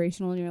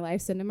inspirational in your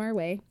life, send them our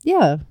way.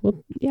 Yeah.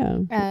 Well, yeah.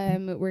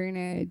 We're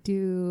gonna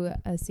do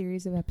a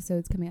series of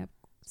episodes coming up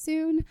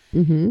soon,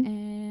 Mm-hmm.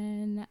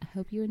 and I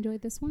hope you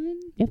enjoyed this one.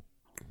 If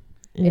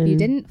If you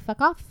didn't, fuck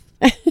off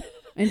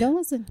and don't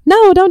listen.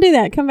 No, don't do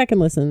that. Come back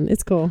and listen.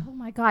 It's cool. Oh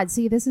my God!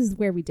 See, this is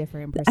where we differ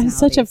in I'm personalities.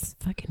 such a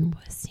fucking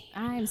wussy.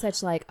 I'm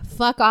such like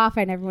fuck off.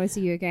 I never want to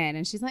see you again.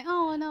 And she's like,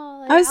 oh no,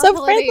 like, I'm I'll so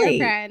tell her that you're a friendly.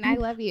 friend. I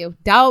love you.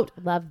 Don't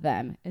love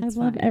them. It's I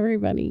love fine.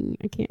 everybody.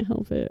 I can't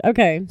help it.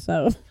 Okay,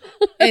 so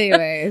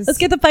Anyways, let's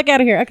get the fuck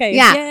out of here. Okay.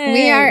 yeah, Yay.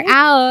 we are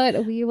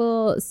out. We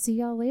will see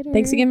y'all later.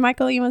 Thanks again,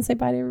 Michael. You want to say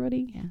bye to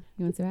everybody? Yeah,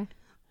 you want to say bye?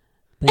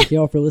 Thank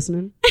y'all for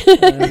listening.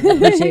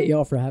 Appreciate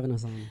y'all for having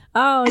us on.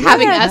 Oh,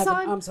 Having yeah. us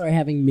on? I'm sorry,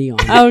 having me on.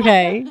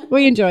 Okay,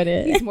 we enjoyed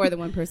it. He's more than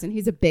one person.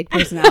 He's a big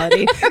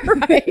personality.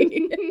 Right.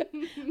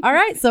 All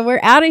right, so we're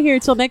out of here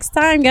till next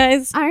time,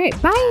 guys. All right,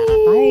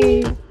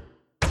 bye.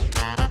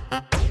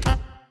 Bye.